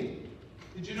Impressions team.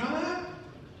 Did you know that?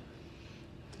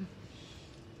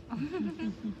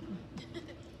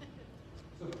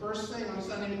 So first thing on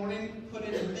Sunday morning, put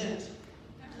in a mint.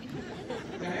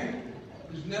 Okay?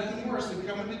 There's nothing worse than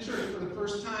coming to church for the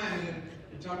first time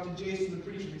and talk to Jason the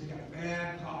preacher. He's got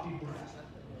bad coffee breath.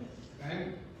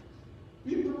 Okay?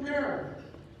 Be prepared.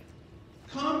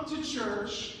 Come to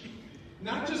church,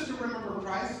 not just to remember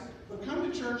Christ, but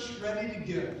come to church ready to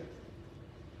give.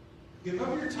 Give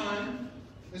up your time.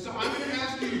 And so I'm going to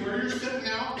ask you where you're sitting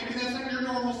now. Maybe that's not your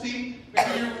normal seat.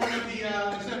 Maybe you're one of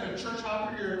the, instead of a church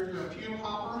hopper, you're a pew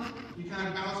hopper. You kind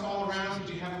of bounce all around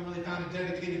because you haven't really found a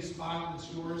dedicated spot. spot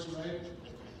that's yours, right?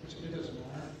 It doesn't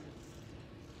matter.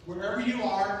 Wherever you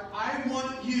are, I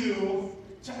want you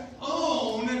to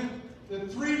own the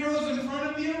 3 rows in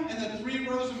front of you and the 3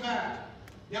 rows in back.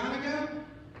 Yannicka,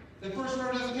 the first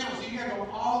row doesn't count, so you gotta go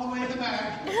all the way to the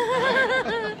back.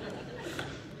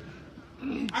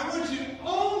 I want you to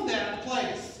own that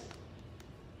place.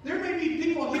 There may be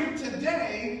people here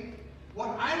today, what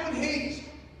I would hate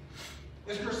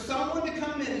is for someone to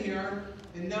come in here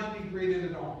and not be greeted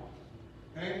at all.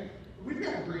 Okay? We've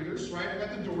got greeters, right? We've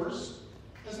got the doors.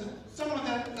 Some of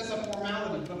that's a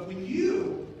formality, but when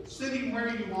you, sitting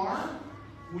where you are,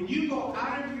 when you go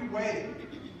out of your way,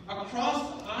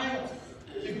 across the aisle,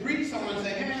 to greet someone and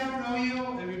say, hey, I don't know you,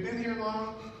 have you been here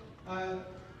long?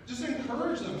 Just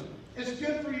encourage them. It's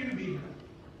good for you to be here.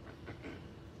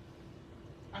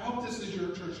 I hope this is your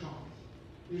church home,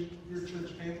 your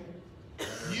church family.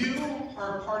 You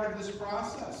are a part of this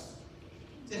process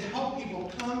to help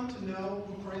people come to know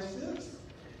who Christ is.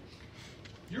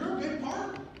 You're a big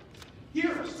part.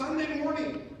 Here, Sunday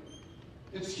morning.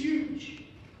 It's huge.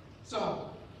 So,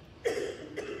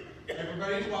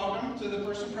 everybody's welcome to the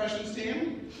First Impressions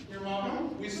team. You're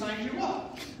welcome. We signed you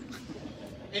up.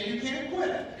 And you can't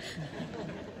quit.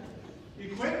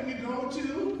 You quit and you go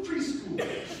to preschool.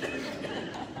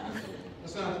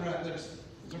 That's not a threat, it's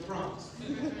a promise.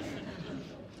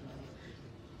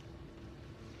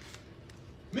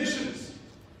 Missions.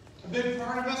 A big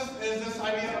part of us is this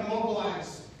idea of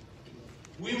mobilize.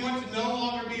 We want to no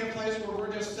longer be a place where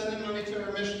we're just sending money to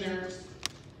our missionaries.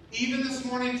 Even this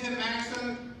morning, Tim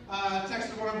Maxson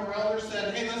texted one of our elders,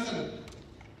 said, hey, listen,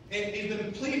 he's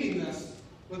been pleading this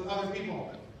with other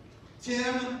people.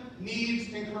 Tim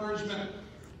needs encouragement.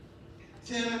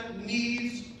 Tim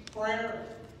needs prayer.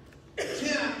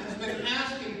 Tim has been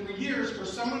asking for years for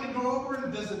someone to go over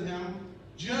and visit him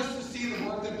just to see the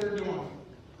work that they're doing.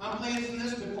 I'm placing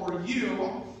this before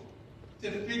you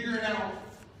to figure it out.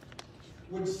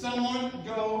 Would someone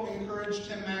go encourage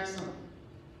Tim Maxson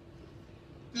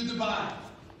to Dubai?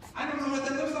 I don't know what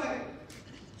that looks like.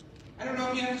 I don't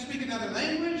know if you have to speak another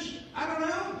language. I don't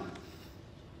know.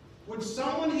 Would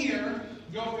someone here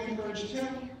go encourage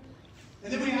Tim?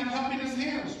 And then we have Helping His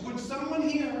Hands. Would someone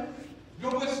here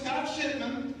go with Scott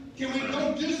Shipman? Can we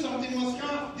go do something with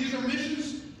Scott? These are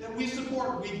missions that we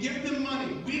support. We give them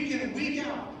money week in and week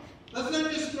out. Let's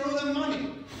not just throw them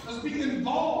money. Let's be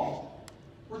involved.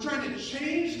 We're trying to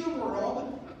change the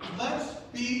world. Let's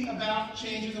be about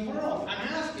changing the world. I'm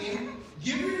asking,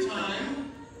 give your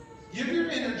time, give your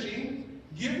energy,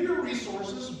 give your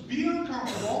resources, be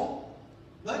uncomfortable.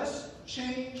 Let's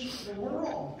change the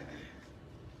world.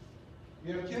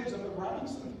 We have kids up at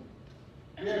Robinson.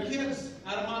 We have kids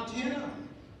out of Montana.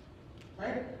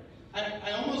 Right?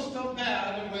 I almost felt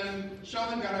bad when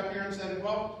Sheldon got up here and said,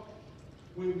 well,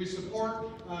 we support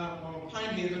Pine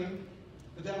Haven,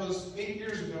 but that was 8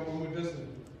 years ago when we visited.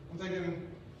 I'm thinking,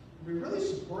 are we really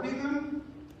supporting them?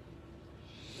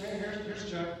 Hey, here's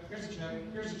a check, here's a check,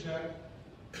 here's a check.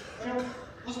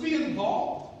 Let's be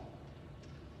involved.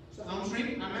 So Elm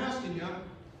Street, I'm asking you,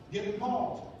 get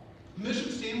involved. The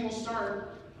missions team will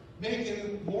start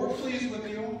making more pleas with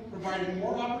you, providing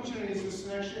more opportunities this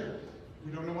next year.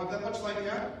 We don't know what that looks like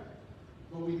yet,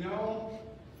 but we know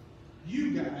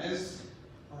you guys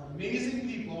are amazing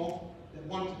people that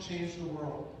want to change the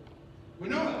world. We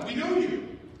know that. We know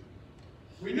you.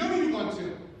 We know you want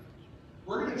to.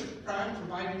 We're going to try and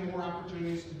provide you more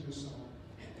opportunities to do so.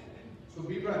 So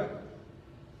be ready.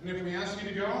 And if we ask you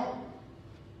to go,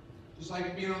 just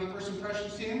like being on the First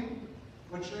Impressions team,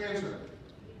 what's your answer?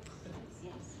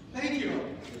 Yes. Thank you.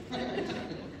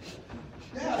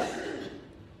 Yes.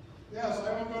 Yes,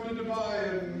 I will go to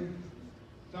Dubai and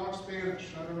talk Spanish.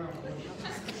 I don't know.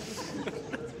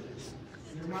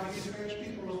 There might be Spanish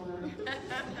people over there.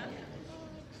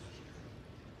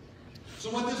 So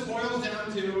what this boils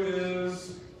down to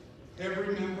is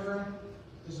every member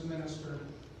is a minister.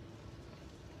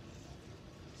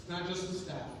 It's not just the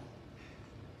staff.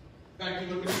 In fact,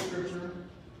 you look at the scripture,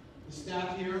 the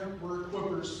staff here, we're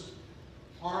equippers.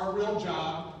 Our real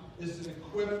job is to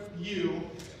equip you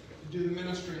to do the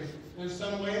ministry. And in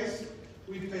some ways,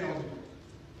 we failed you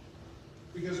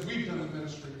because we've done the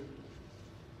ministry.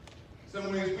 In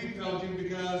some ways, we failed you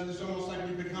because it's almost like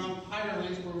we've become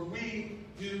hirelings where we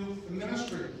do the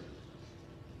ministry.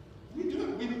 We do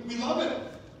it. We love it.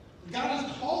 God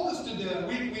has called us to do it.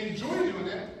 We enjoy doing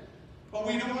it, but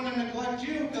we don't want to neglect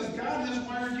you because God has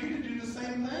wired you to do the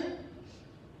same thing.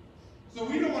 So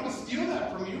we don't want to steal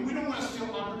that from you. We don't want to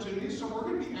steal opportunities, so we're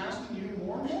going to be asking you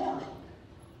more and more.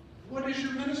 What is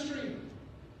your ministry?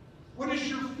 What is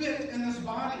your fit in this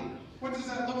body? What does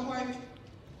that look like?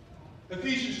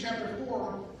 Ephesians chapter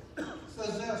 4,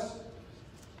 says this.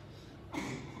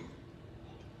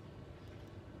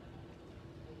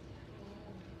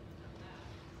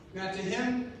 Now to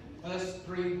him, that's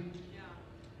 3. You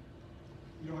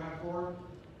don't have 4?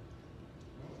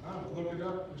 Oh, look it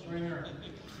up. It's right here.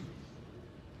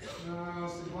 No,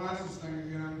 it's the glasses thing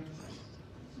again.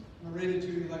 I'll read it to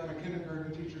you like my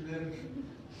kindergarten teacher did.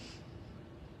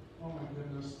 Oh my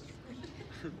goodness.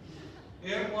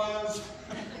 It was...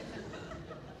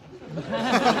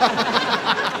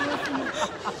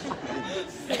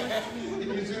 Can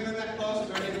you zoom in that close?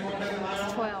 Do I need more than an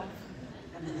aisle? 12.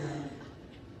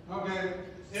 Okay.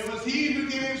 It was he who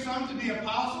gave some to be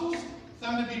apostles,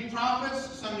 some to be prophets,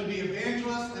 some to be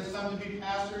evangelists, and some to be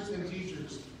pastors and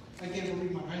teachers. I can't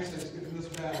believe my eyesight's getting this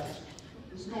bad.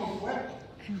 This is going quick.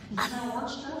 Is that how it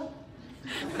works, Jeff?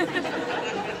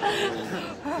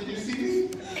 Did you see me?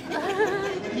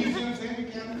 When he zooms in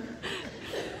again?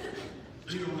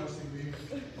 You don't want to see me.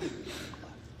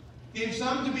 Gave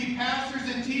some to be pastors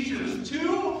and teachers,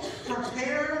 to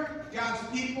prepare God's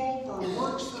people for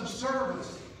works of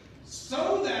service,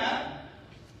 so that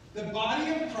the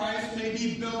body of Christ may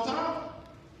be built up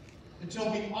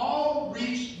until we all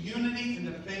reach unity in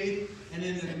the faith and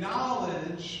in the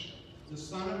knowledge of the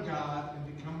Son of God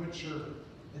and become mature,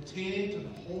 attaining to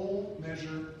the whole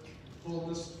measure,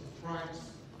 fullness of Christ.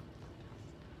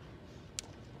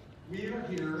 We are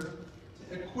here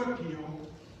to equip you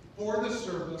for the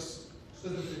service so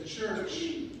that the church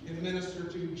can minister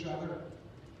to each other.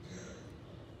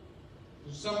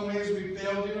 In some ways we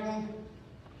failed you,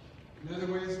 in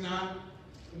other ways not.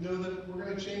 We know that we're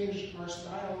going to change our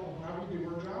style of how we do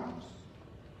our jobs.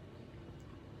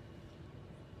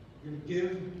 We're going to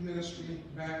give ministry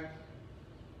back.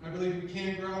 I believe we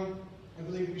can grow. I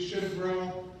believe we should grow.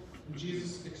 And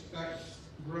Jesus expects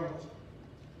growth.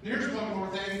 And here's one more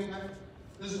thing.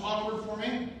 This is awkward for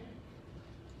me.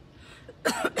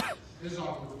 It is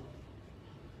awkward.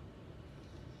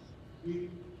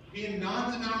 Being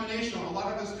non-denominational, a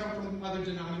lot of us come from other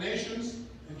denominations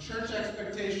and church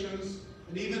expectations,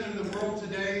 and even in the world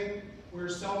today where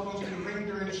cell phones can ring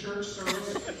during church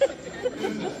service.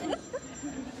 Who's this?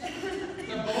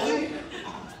 The bully?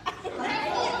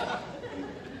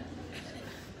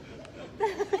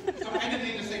 So I didn't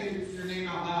need to say your name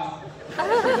out loud.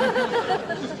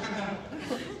 Just kind of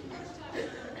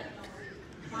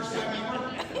first time ever?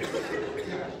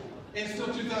 Yeah. It's still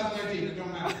 2019, it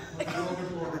don't matter. We're looking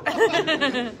forward.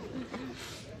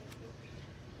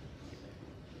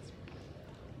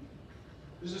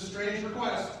 This is a strange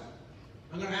request.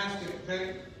 I'm going to ask it, okay?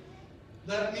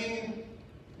 Let me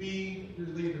be your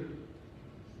leader.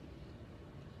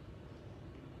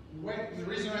 The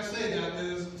reason I say that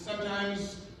is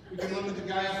sometimes we can look at the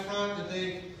guy up front and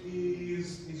think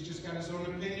he's just got his own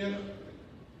opinion,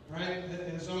 right?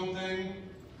 His own thing.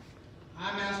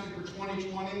 I'm asking for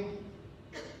 2020.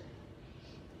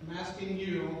 I'm asking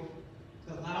you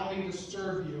to allow me to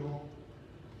serve you,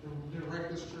 to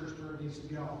direct this church where it needs to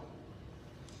go.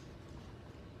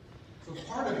 So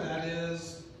part of that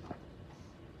is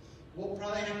we'll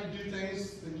probably have to do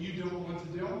things that you don't want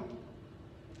to do.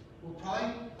 We're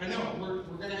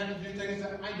going to have to do things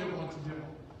that I don't want to do.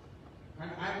 I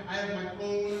have my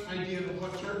own idea of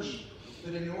what church,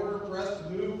 that in order for us to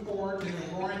move forward in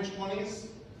the roaring 20s,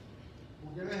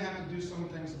 we're going to have to do some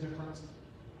things different.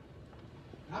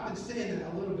 I've been saying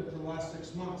that a little bit for the last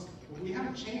 6 months, but we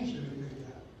haven't changed anything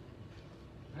yet.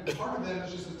 Right? Part of that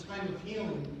is just a time of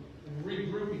healing and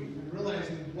regrouping and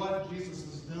realizing what Jesus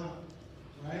has done.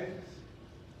 Right?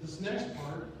 This next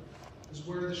part is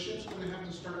where the ship's going to have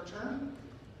to start turning.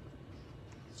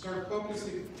 Start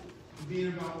focusing and being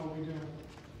about what we do.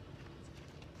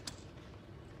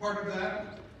 Part of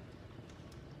that,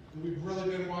 and we've really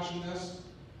been watching this,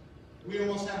 we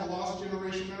almost have a lost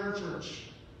generation in our church.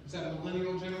 It's that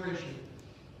millennial generation.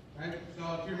 Right? So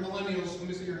if you're millennials, let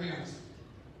me see your hands.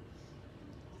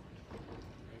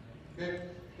 Okay?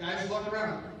 Guys, look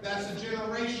around. That's a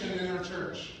generation in our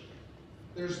church.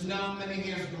 There's not many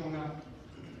hands going up.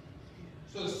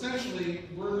 So essentially,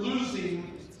 we're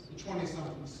losing the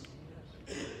 20-somethings.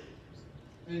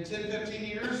 And in 10, 15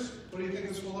 years, what do you think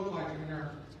this will look like in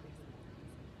America?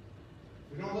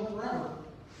 We don't live forever.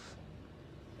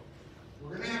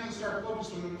 We're going to have to start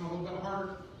focusing a little bit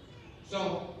harder.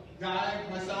 So, Guy,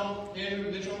 myself,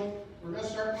 Andrew, Mitchell, we're going to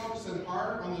start focusing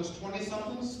hard on those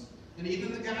 20-somethings, and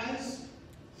even the guys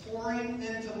pouring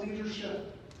into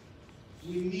leadership.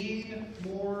 We need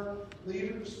more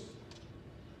leaders.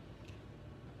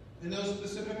 And those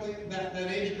specifically, that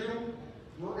age group,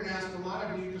 we're going to ask a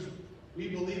lot of you because we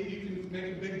believe you can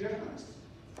make a big difference.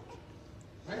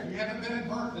 Right? You haven't been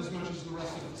burnt as much as the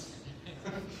rest of us.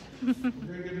 We're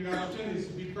going to give you opportunities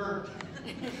to be burnt.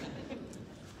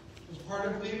 As part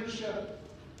of leadership,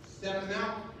 stepping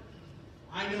out.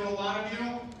 I know a lot of you,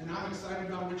 and I'm excited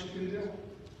about what you can do.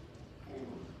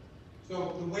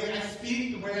 So the way I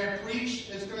speak, the way I preach,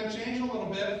 is going to change a little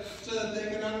bit so that they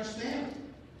can understand.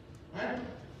 Right?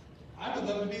 I would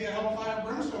love to be a hellfire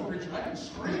brimstone preacher. I can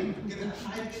scream, get that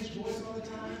high-pitched voice all the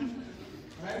time.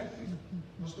 Right?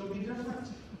 It'll still be different.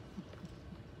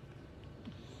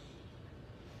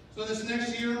 So this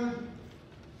next year,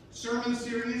 sermon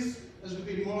series is going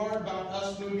to be more about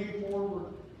us moving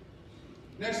forward.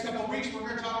 Next couple of weeks, we're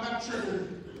going to talk about trigger.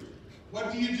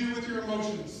 What do you do with your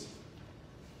emotions?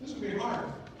 This will be hard.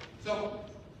 So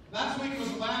last week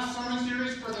was the last sermon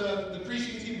series for the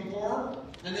preaching team before,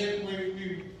 and then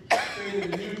we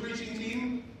created a new preaching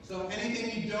team. So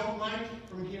anything you don't like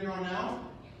from here on out,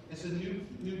 it's a new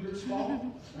group's fault,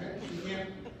 right? You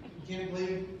can't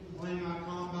blame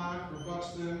Combat or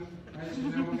Buxton, right? So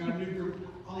now we got a new group.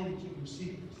 I'll even keep them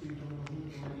secret, so you don't know who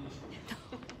they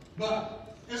are.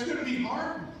 But it's going to be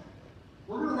hard.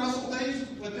 We're going to wrestle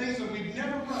with things that we've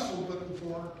never wrestled with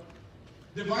before.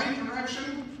 Divine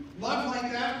direction, love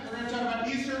like that. We're going to talk about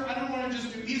Easter. I don't want to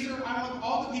just do Easter. I want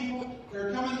all the people that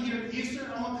are coming here to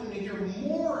Easter, I want them to hear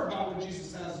more about what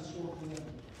Jesus has in store for them.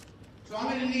 So I'm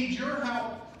going to need your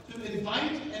help to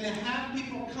invite and to have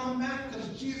people come back, because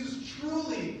Jesus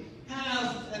truly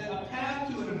has a path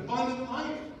to an abundant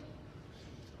life.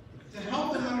 To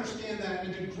help them understand that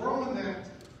and to grow in that.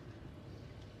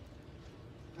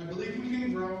 I believe we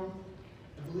can grow.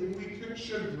 I believe we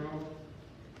should grow.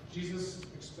 Jesus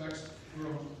expects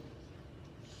growth.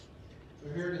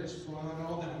 So here it is, boiling it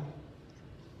all down.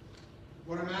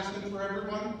 What I'm asking for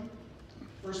everyone,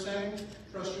 first thing,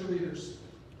 trust your leaders.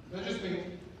 Not just me.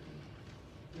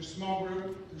 Your small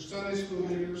group, your Sunday school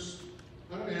leaders.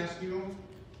 I'm going to ask you,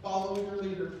 follow your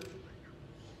leader.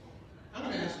 I'm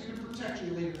going to ask you to protect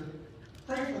your leader.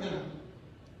 Pray for them.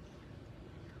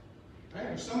 Right?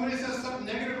 If somebody says something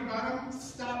negative about them,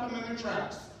 stop them in their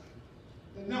tracks.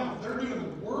 No, they're doing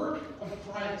the work of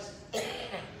Christ.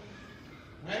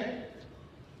 Right?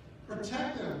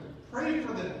 Protect them. Pray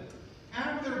for them.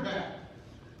 Have their back.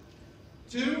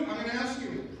 2, I'm going to ask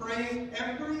you, pray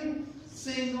every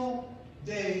single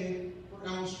day for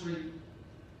Elm Street.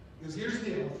 Because here's the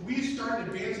deal. If we start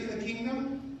advancing the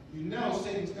kingdom, you know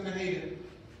Satan's going to hate it.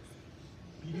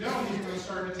 You know he's going to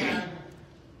start attacking.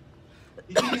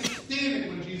 He can't stand it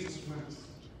when Jesus wins.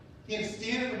 He can't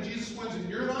stand it when Jesus wins in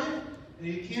your life, and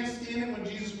he can't stand it when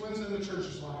Jesus wins in the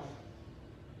church's life.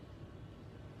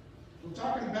 We're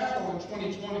talking battle in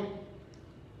 2020.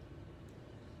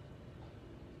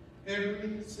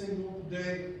 Every single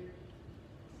day.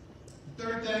 The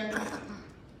 3rd thing,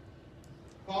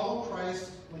 follow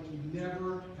Christ like you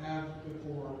never have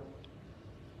before.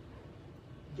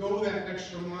 Go that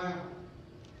extra mile.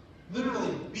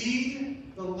 Literally, be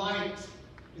the light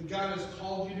that God has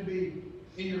called you to be.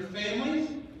 In your family,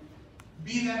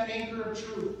 be that anchor of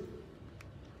truth.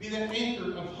 Be that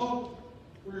anchor of hope,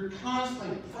 where you're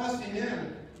constantly pressing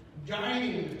in,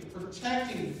 guiding,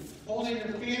 protecting, holding your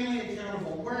family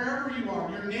accountable. Wherever you are,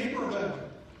 your neighborhood,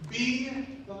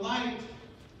 be the light.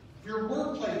 Your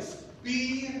workplace,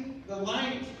 be the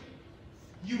light.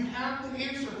 You have the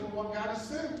answer for what God has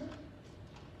sent.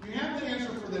 You have the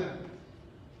answer for them.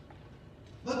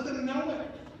 Let them know it.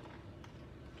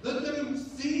 Let them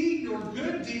see your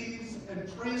good deeds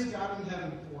and praise God in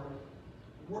heaven for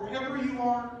it. Wherever you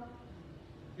are,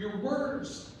 your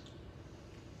words,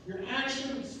 your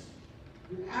actions,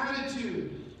 your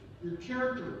attitude, your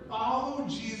character, follow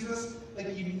Jesus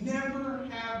like you never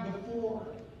have before.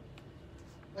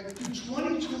 Like through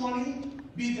 2020,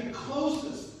 be the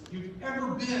closest you've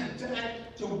ever been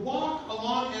to walk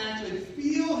along and actually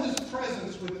feel his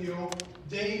presence with you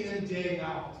day in, day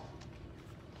out.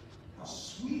 How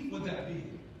sweet would that be?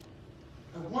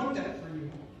 I want that for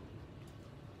you.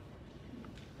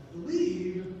 I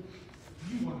believe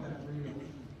you want that for you.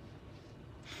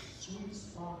 Sweet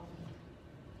spot.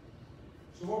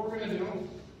 So what we're going to do,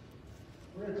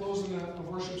 we're going to close in a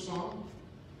worship song.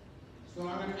 So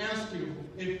I'm going to ask you,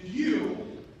 if you,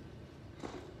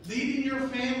 leading your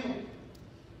family,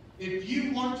 if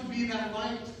you want to be that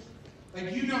light,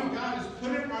 like you know God has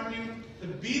put it on you to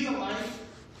be the light,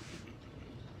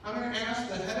 I'm going to ask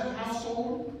the head of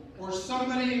household or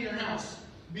somebody in your house,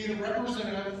 be the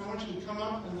representative. I want you to come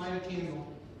up and light a candle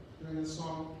during this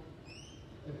song.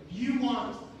 If you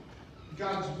want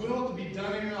God's will to be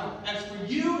done in your life, as for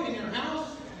you in your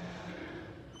house,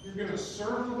 you're going to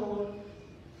serve the Lord.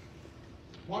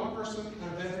 One person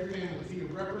out of every family, be a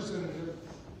representative,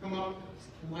 come up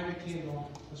and light a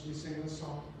candle as we sing this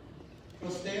song.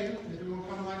 Let's stand. If you want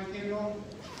to come light a candle,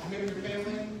 maybe your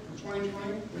family for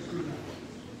 2020, wish you well.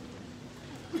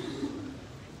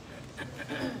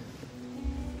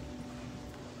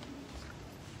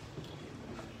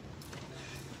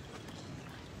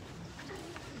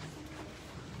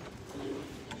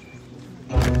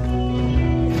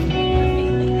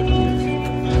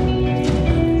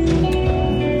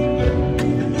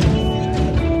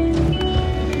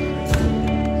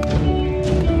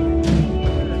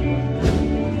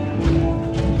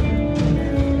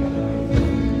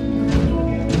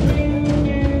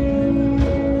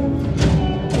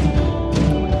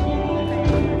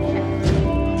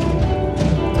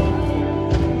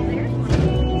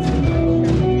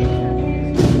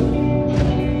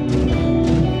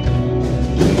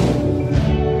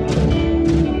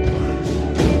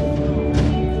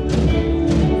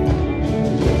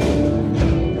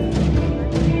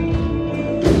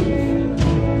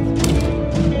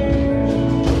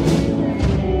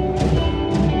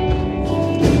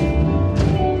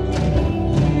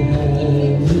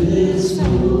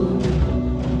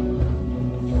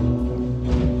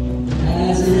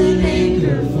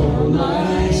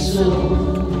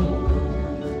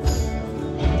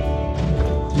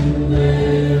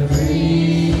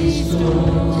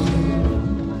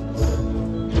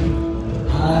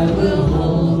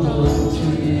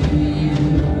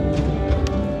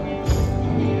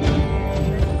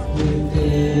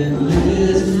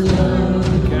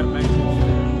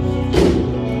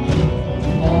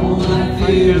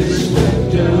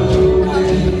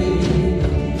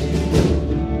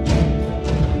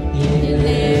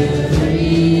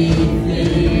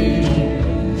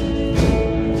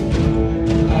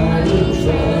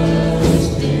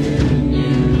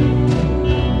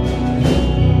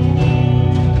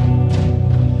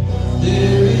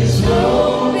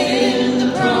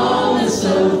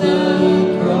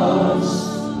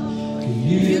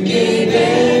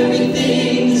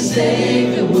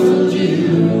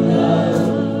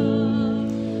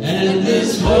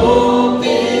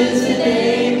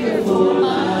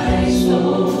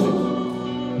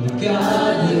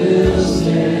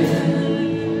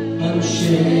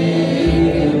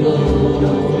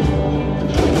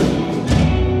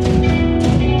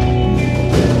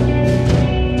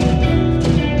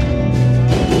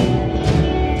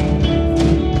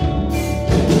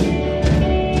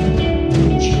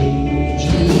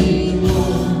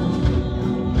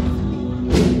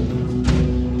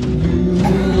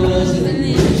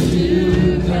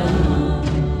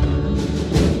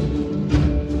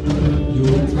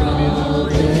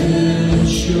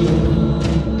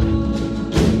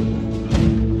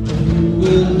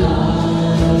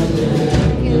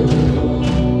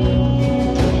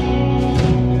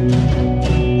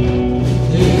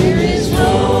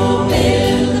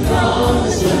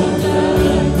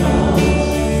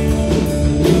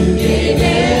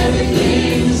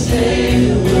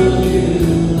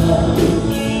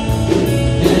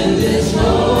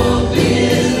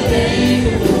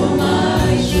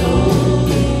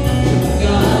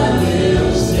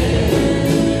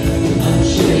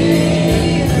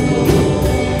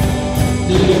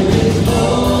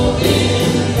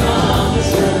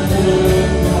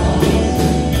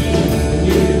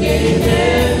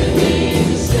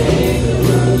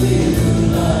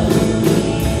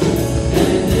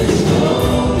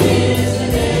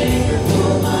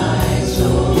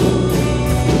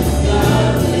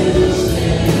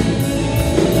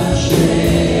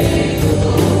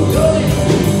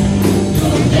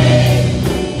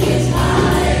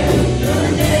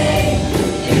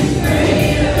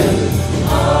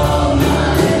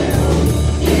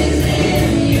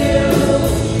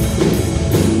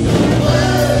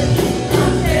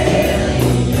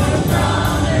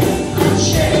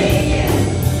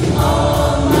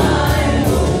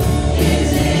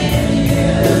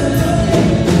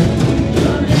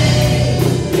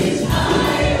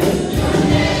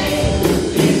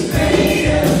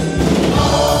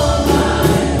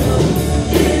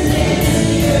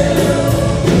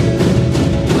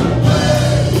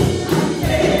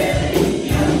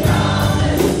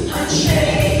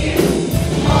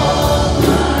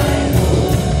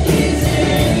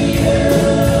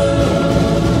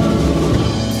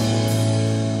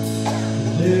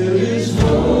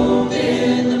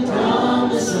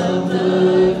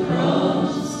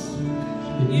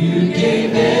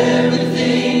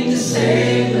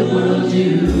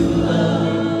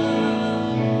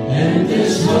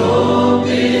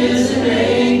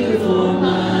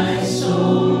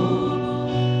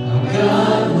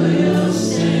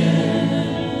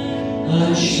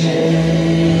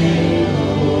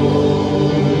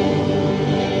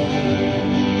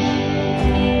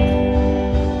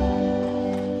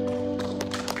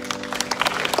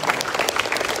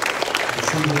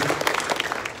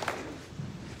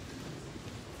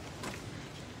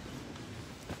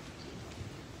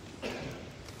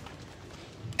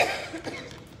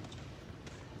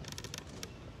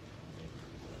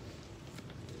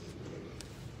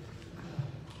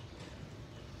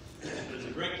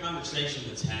 conversation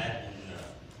that's had, and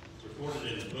it's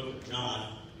recorded in the book of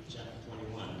John, chapter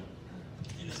 21.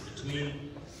 And it's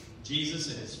between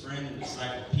Jesus and his friend and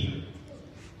disciple Peter.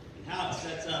 And how it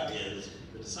sets up is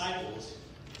the disciples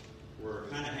were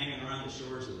kind of hanging around the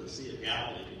shores of the Sea of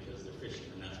Galilee because they're fishing,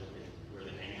 and that's where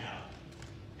they hang out.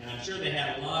 And I'm sure they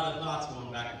had a lot of thoughts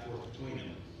going back and forth between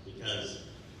them because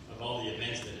of all the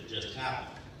events that had just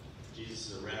happened.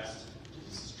 Jesus' arrest,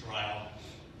 Jesus' trial,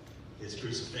 his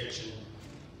crucifixion,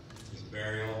 his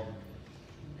burial,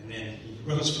 and then he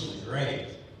rose from the grave.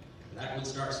 And that would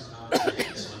start some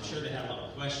conversation. So I'm sure they had a lot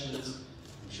of questions.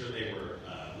 I'm sure they were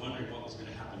wondering what was going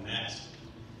to happen next.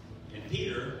 And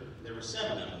Peter, there were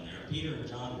 7 of them there. Peter and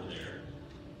John were there.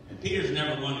 And Peter's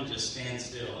never one to just stand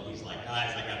still. And he's like,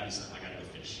 guys, I got to do something. I got to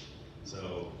go fish.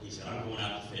 So he said, I'm going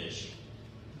out to fish.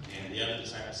 And the other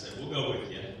disciples said, we'll go with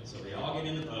you. So they all get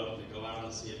in the boat and they go out on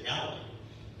the Sea of Galilee.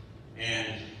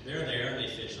 And they're there, they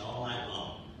fish all night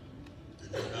long. And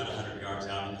they're about 100 yards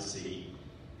out in the sea.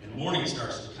 And morning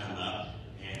starts to come up,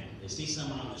 and they see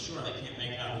someone on the shore. They can't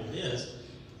make out who it is.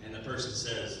 And the person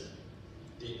says,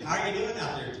 how are you doing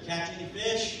out there? Did you catch any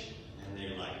fish? And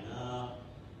they're like, no,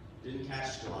 didn't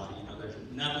catch a lot. You know, there's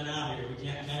nothing out here. We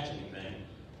can't catch anything.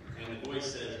 And the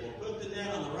voice says, well, put the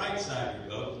net on the right side of your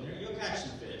boat, and there you'll catch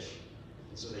some fish.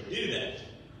 And so they do that.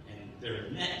 And their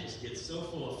net just gets so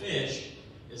full of fish,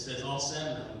 it says all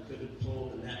 7 of them couldn't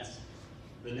pull the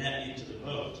net into the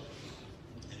boat.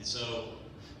 And so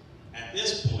at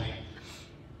this point,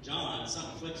 John,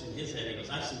 something clicks in his head. He goes,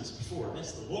 I've seen this before.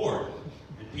 That's the Lord.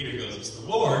 And Peter goes, it's the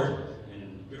Lord.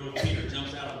 And good old Peter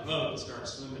jumps out of the boat and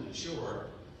starts swimming to shore,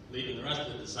 leaving the rest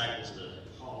of the disciples to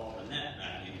haul the net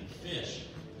back in to fish.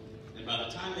 And by the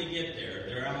time they get there,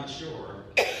 they're on the shore,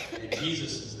 and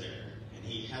Jesus is there. And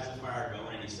he has a fire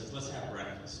going, and he says, let's have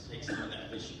breakfast. Take some of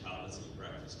that fish you caught. Let's eat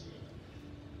breakfast together.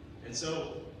 And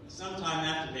so sometime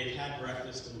after they've had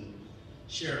breakfast and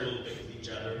shared a little bit with each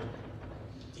other,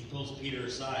 he pulls Peter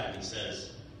aside and he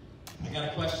says, I got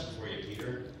a question for you,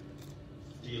 Peter.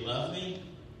 Do you love me?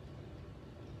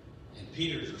 And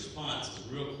Peter's response is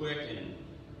real quick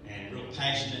and real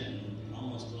passionate and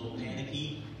almost a little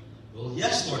panicky. Well,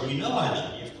 yes, Lord, you know I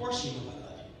love you. Of course you know I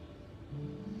love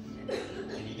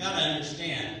you. And you got to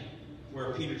understand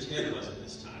where Peter's head was at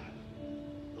this time.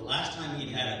 The last time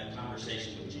he'd had a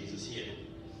conversation with Jesus, he had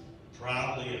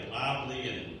proudly and loudly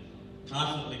and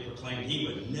confidently proclaimed he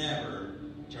would never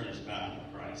turn his back on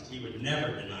Christ. He would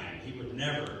never deny him. He would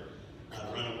never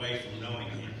run away from knowing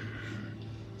him.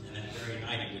 And that very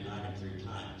night he denied him 3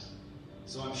 times.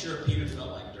 So I'm sure Peter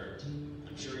felt like dirt.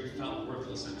 I'm sure he felt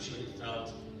worthless. I'm sure he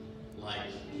felt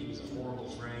like he was a horrible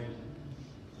friend.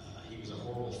 He was a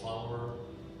horrible follower.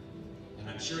 And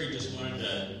I'm sure he just wanted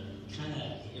to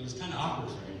it was kind of awkward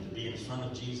for him to be in front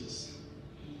of Jesus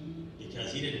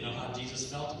because he didn't know how Jesus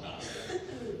felt about it.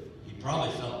 He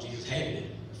probably felt Jesus hated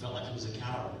him, or felt like he was a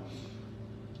coward.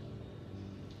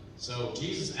 So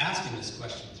Jesus asked him this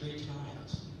question 3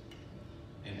 times.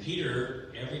 And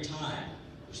Peter, every time,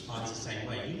 responds the same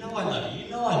way. You know I love you.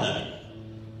 You know I love you.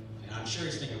 And I'm sure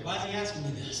he's thinking, why is he asking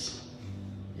me this?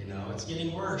 You know, it's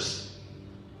getting worse.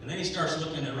 And then he starts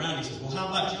looking around. He says, well, how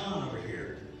about John over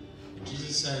here? And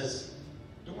Jesus says,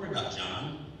 don't worry about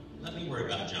John. Let me worry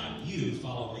about John. You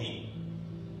follow me.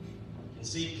 And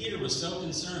see, Peter was so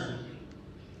concerned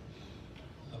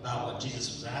about what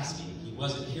Jesus was asking, he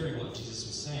wasn't hearing what Jesus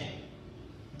was saying.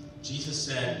 Jesus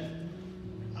said,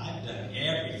 I've done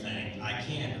everything I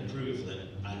can to prove that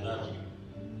I love you.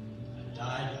 I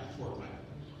died, I poured my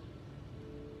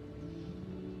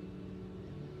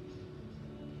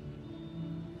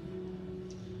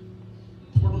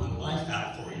life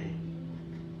out for you.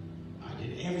 I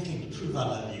did everything to prove I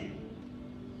love you.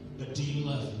 But do you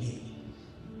love me?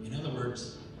 In other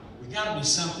words, we got to do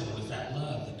something with that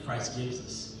love that Christ gives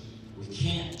us. We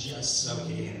can't just soak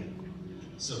it in.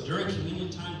 So during communion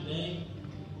time today,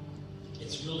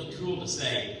 it's really cool to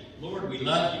say, Lord, we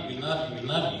love you, we love you, we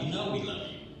love you. You know we love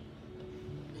you.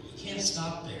 But you can't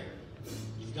stop there.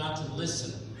 You've got to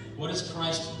listen. What does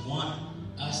Christ want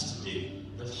us to do?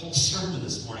 The whole sermon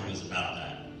this morning is about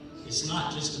that. It's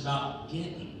not just about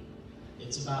getting.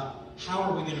 It's about how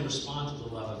are we going to respond to the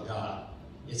love of God.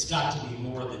 It's got to be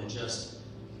more than just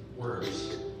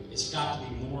words. It's got to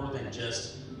be more than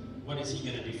just what is he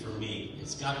going to do for me.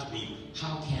 It's got to be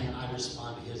how can I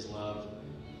respond to his love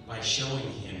by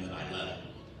showing him that I love him.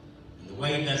 And the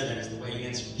way he does that is the way he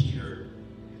answered Peter,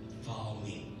 follow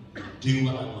me. Do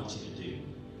what I want you to do.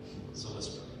 So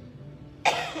let's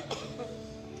pray.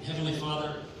 Heavenly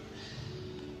Father,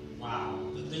 wow,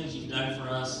 the things you've done for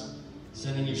us,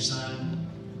 sending your son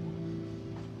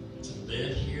to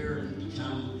live here and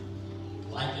become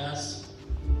like us,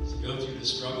 the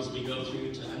struggles we go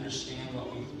through, to understand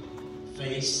what we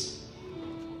face,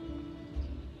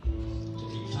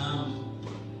 to become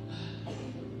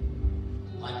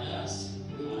like us.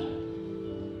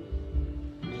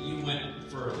 You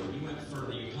went further. You went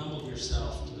further. You humbled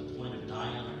yourself to the point of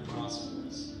dying on a cross for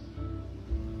us.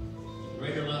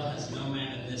 Greater love has no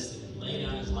man than this, that he laid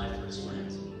down his life for his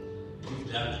friends.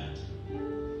 You've done that.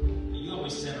 You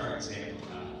always set our example,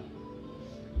 God.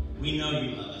 We know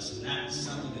you love us, and that's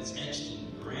something that's etched in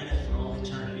granite for all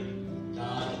eternity.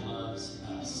 God loves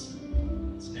us.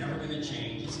 It's never going to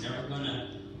change. It's never going to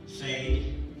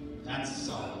fade. That's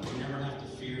solid. We never have to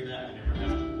fear that. We never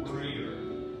have to worry or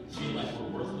feel like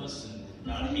we're worthless and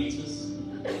God hates us.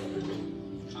 On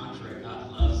the contrary,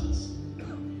 God loves us.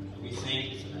 And we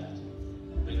thank you for that.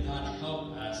 But God,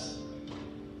 help us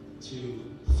to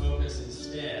focus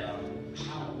instead on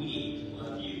how we can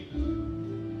love you.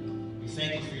 We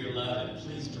thank you for your love, and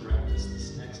please direct us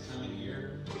this next coming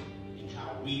year in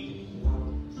how we can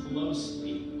more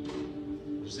closely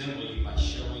resemble you by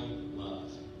showing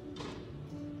love.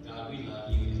 God, we love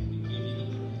you, and we give you the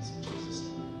praise in Jesus'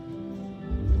 name.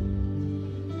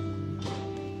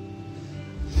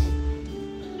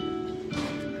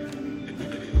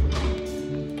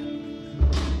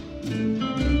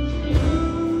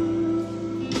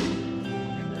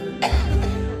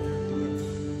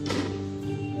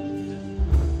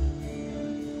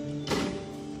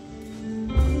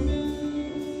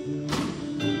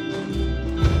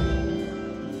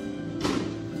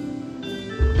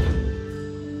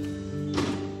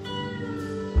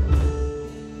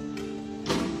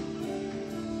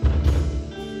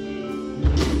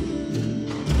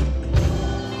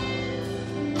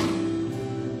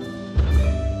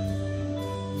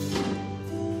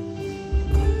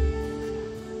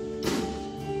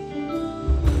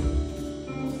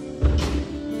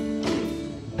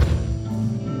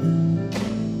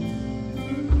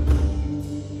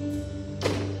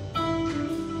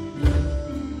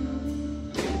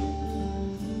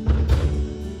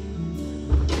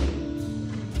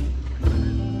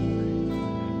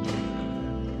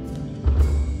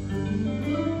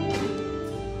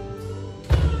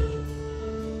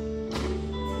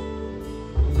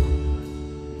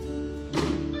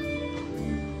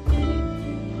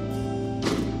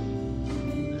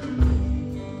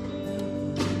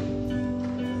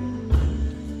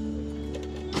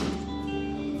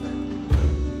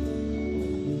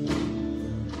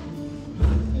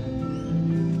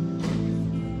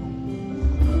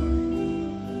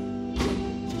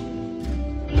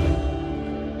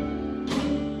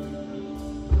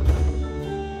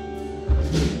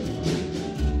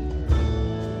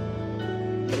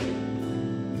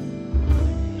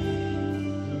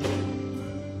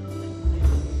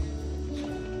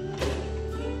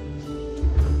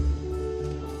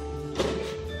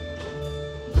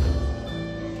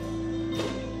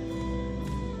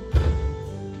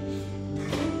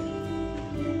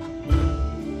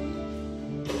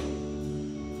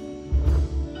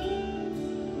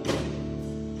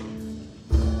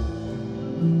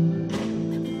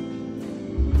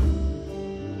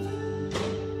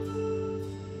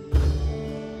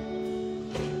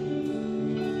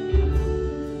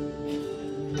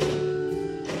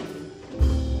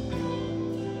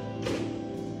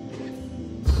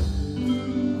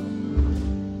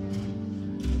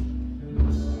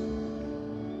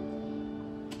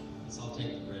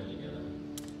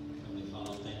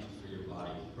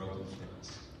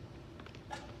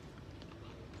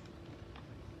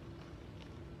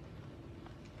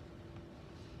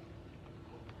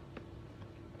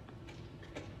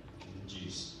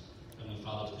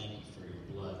 Father, thank you for your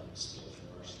blood spilled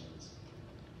for our sins.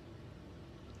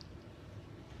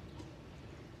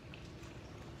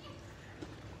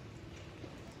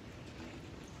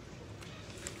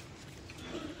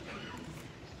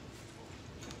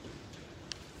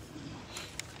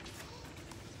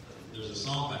 There's a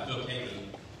song by Phil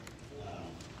Caven.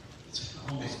 It's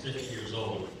almost 50 years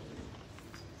old,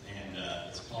 and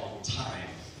it's called Time,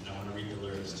 and I want to read the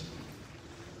lyrics to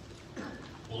you.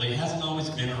 Well, he hasn't always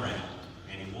been around,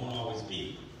 and he won't always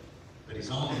be, but he's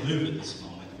on the move at this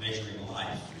moment, measuring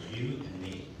life for you and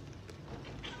me.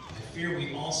 I fear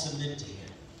we all submit to him,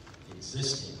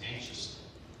 existing anxiously,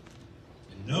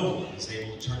 and no one is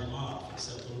able to turn him off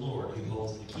except the Lord who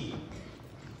holds the key.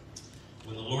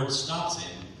 When the Lord stops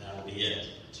him, that'll be it.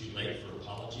 Too late for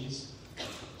apologies,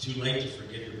 too late to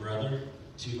forgive your brother,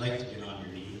 too late to get on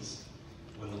your knees.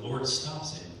 When the Lord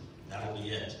stops him, that'll be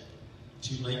it.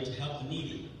 Too late to help the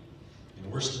needy.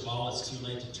 And worst of all, it's too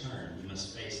late to turn. You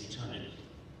must face eternity.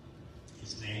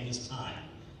 His name is time,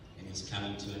 and he's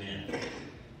coming to an end.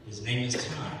 His name is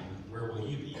time, where will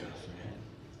you be, my friend?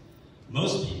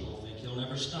 Most people think he'll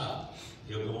never stop.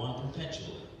 He'll go on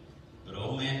perpetually. But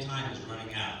old man time is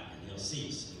running out, and he'll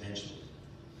cease eventually.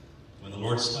 When the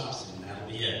Lord stops him, that'll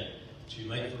be it. Too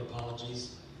late for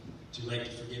apologies, too late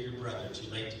to forgive your brother, too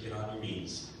late to get on your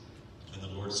knees. When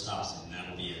the Lord stops him,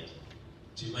 that'll be it.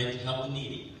 Too late to help the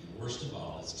needy, and worst of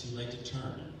all, it's too late to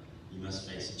turn. You must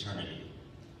face eternity.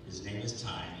 His name is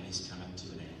time, and he's coming to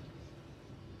an end.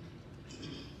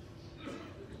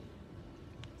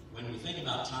 When we think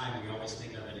about time, we always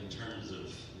think of it in terms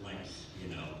of length, you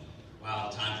know. Wow,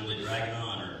 time's really dragging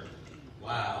on, or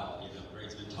wow, you know,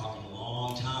 Greg's been talking a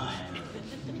long time,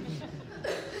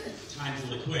 or time's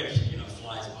really quick, you know,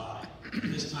 flies by.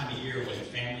 This time of year when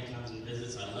family comes and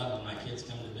visits, I love when my kids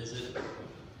come to visit,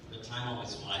 but time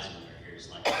always flies when they're here. It's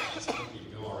like, it's time for you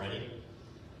to go already.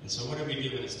 And so what do we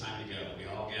do when it's time to go? We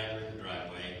all gather in the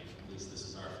driveway, at least this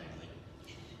is our family.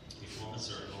 We form a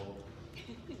circle,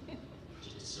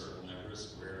 just a circle, never a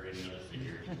square or any other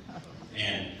figure.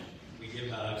 And we give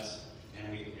hugs,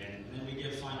 and then we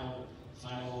give final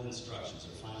instructions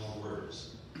or final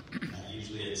words.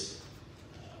 Usually it's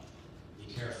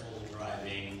be careful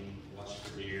driving, watch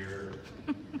for deer,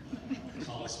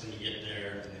 call us when you get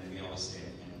there, and then we always say,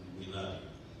 and we love you.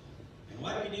 And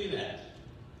why do we do that?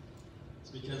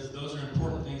 It's because those are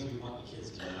important things we want the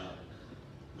kids to know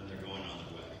when they're going on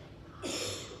their way.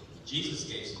 Jesus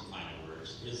gave some final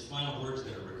words. His final words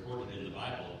that are recorded in the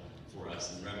Bible for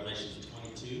us in Revelation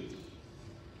 22,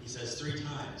 he says 3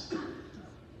 times.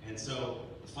 And so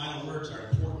the final words are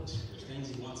important. There's things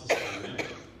he wants us to remember.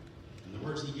 And the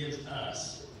words he gives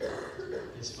us,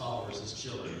 his followers, his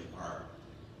children, are,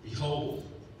 behold,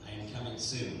 I am coming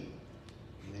soon.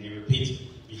 And then he repeats,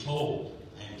 behold,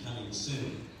 I am coming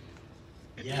soon.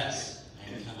 Yes,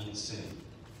 I am coming soon.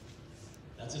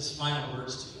 That's his final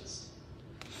words to us.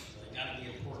 So they got to be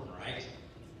important, right?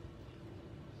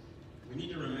 We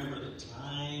need to remember that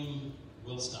time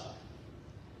will stop.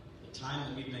 The time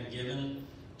that we've been given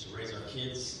to raise our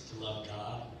kids to love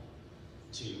God,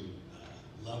 to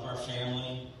love our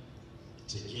family,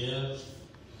 to give,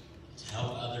 to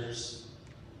help others,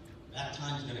 that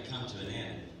time's going to come to an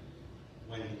end.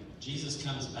 When Jesus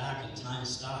comes back and time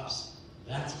stops,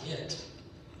 that's it.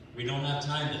 We don't have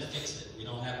time to fix it. We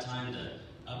don't have time to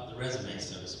up the resume,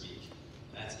 so to speak.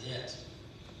 That's it.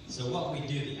 So what we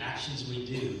do, the actions we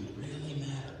do, really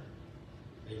matter.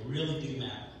 They really do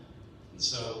matter. And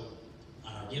so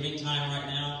on our giving time right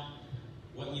now,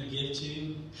 what you give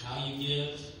to, how you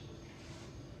give,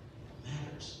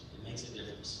 matters. It makes a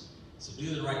difference. So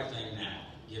do the right thing now.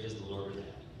 Give as the Lord would have.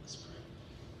 Let's pray.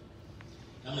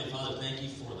 Heavenly Father, thank you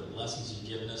for the blessings you've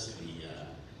given us, the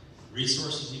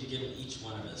resources you've given each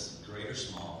one of us, great or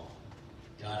small.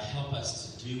 God, help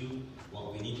us to do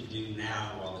what we need to do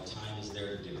now while the time is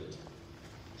there to do it.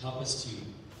 Help us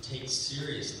to take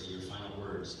seriously your final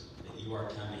words, that you are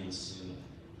coming soon.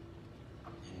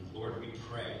 And Lord, we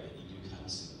pray that you do come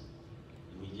soon.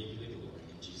 And we give you the glory.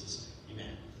 In Jesus' name,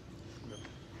 amen.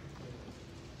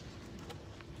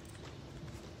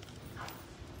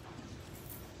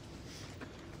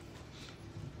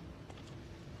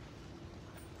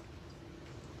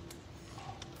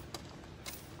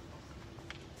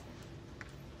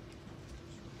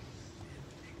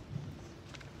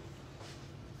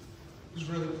 It was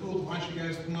really cool to watch you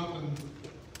guys come up and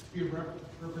be a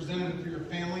representative for your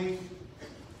family.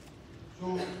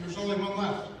 So there's only one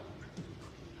left,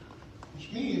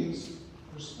 which means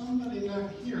there's somebody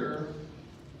not here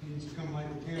who needs to come light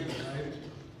the candle, right?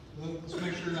 Let's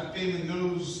make sure that family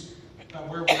knows about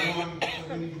where we're going, what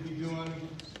we need to be doing,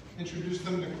 introduce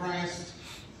them to Christ.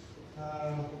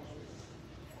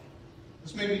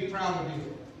 This made me proud of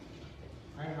you.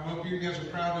 Right? I hope you guys are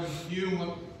proud of you and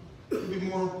what you'll be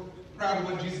more proud of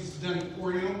what Jesus has done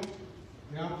for you.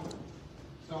 Yeah?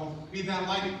 So be that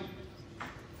light.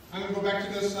 I'm going to go back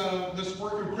to this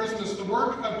work of Christmas. The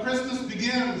work of Christmas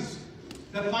begins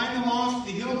to find the lost,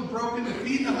 to heal the broken, to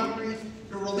feed the hungry,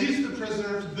 to release the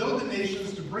prisoner, to build the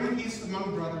nations, to bring peace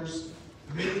among brothers,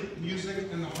 to make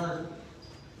music in the heart.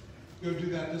 Go do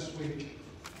that this week.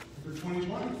 For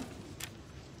 2020,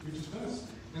 you're dismissed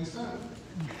and sent.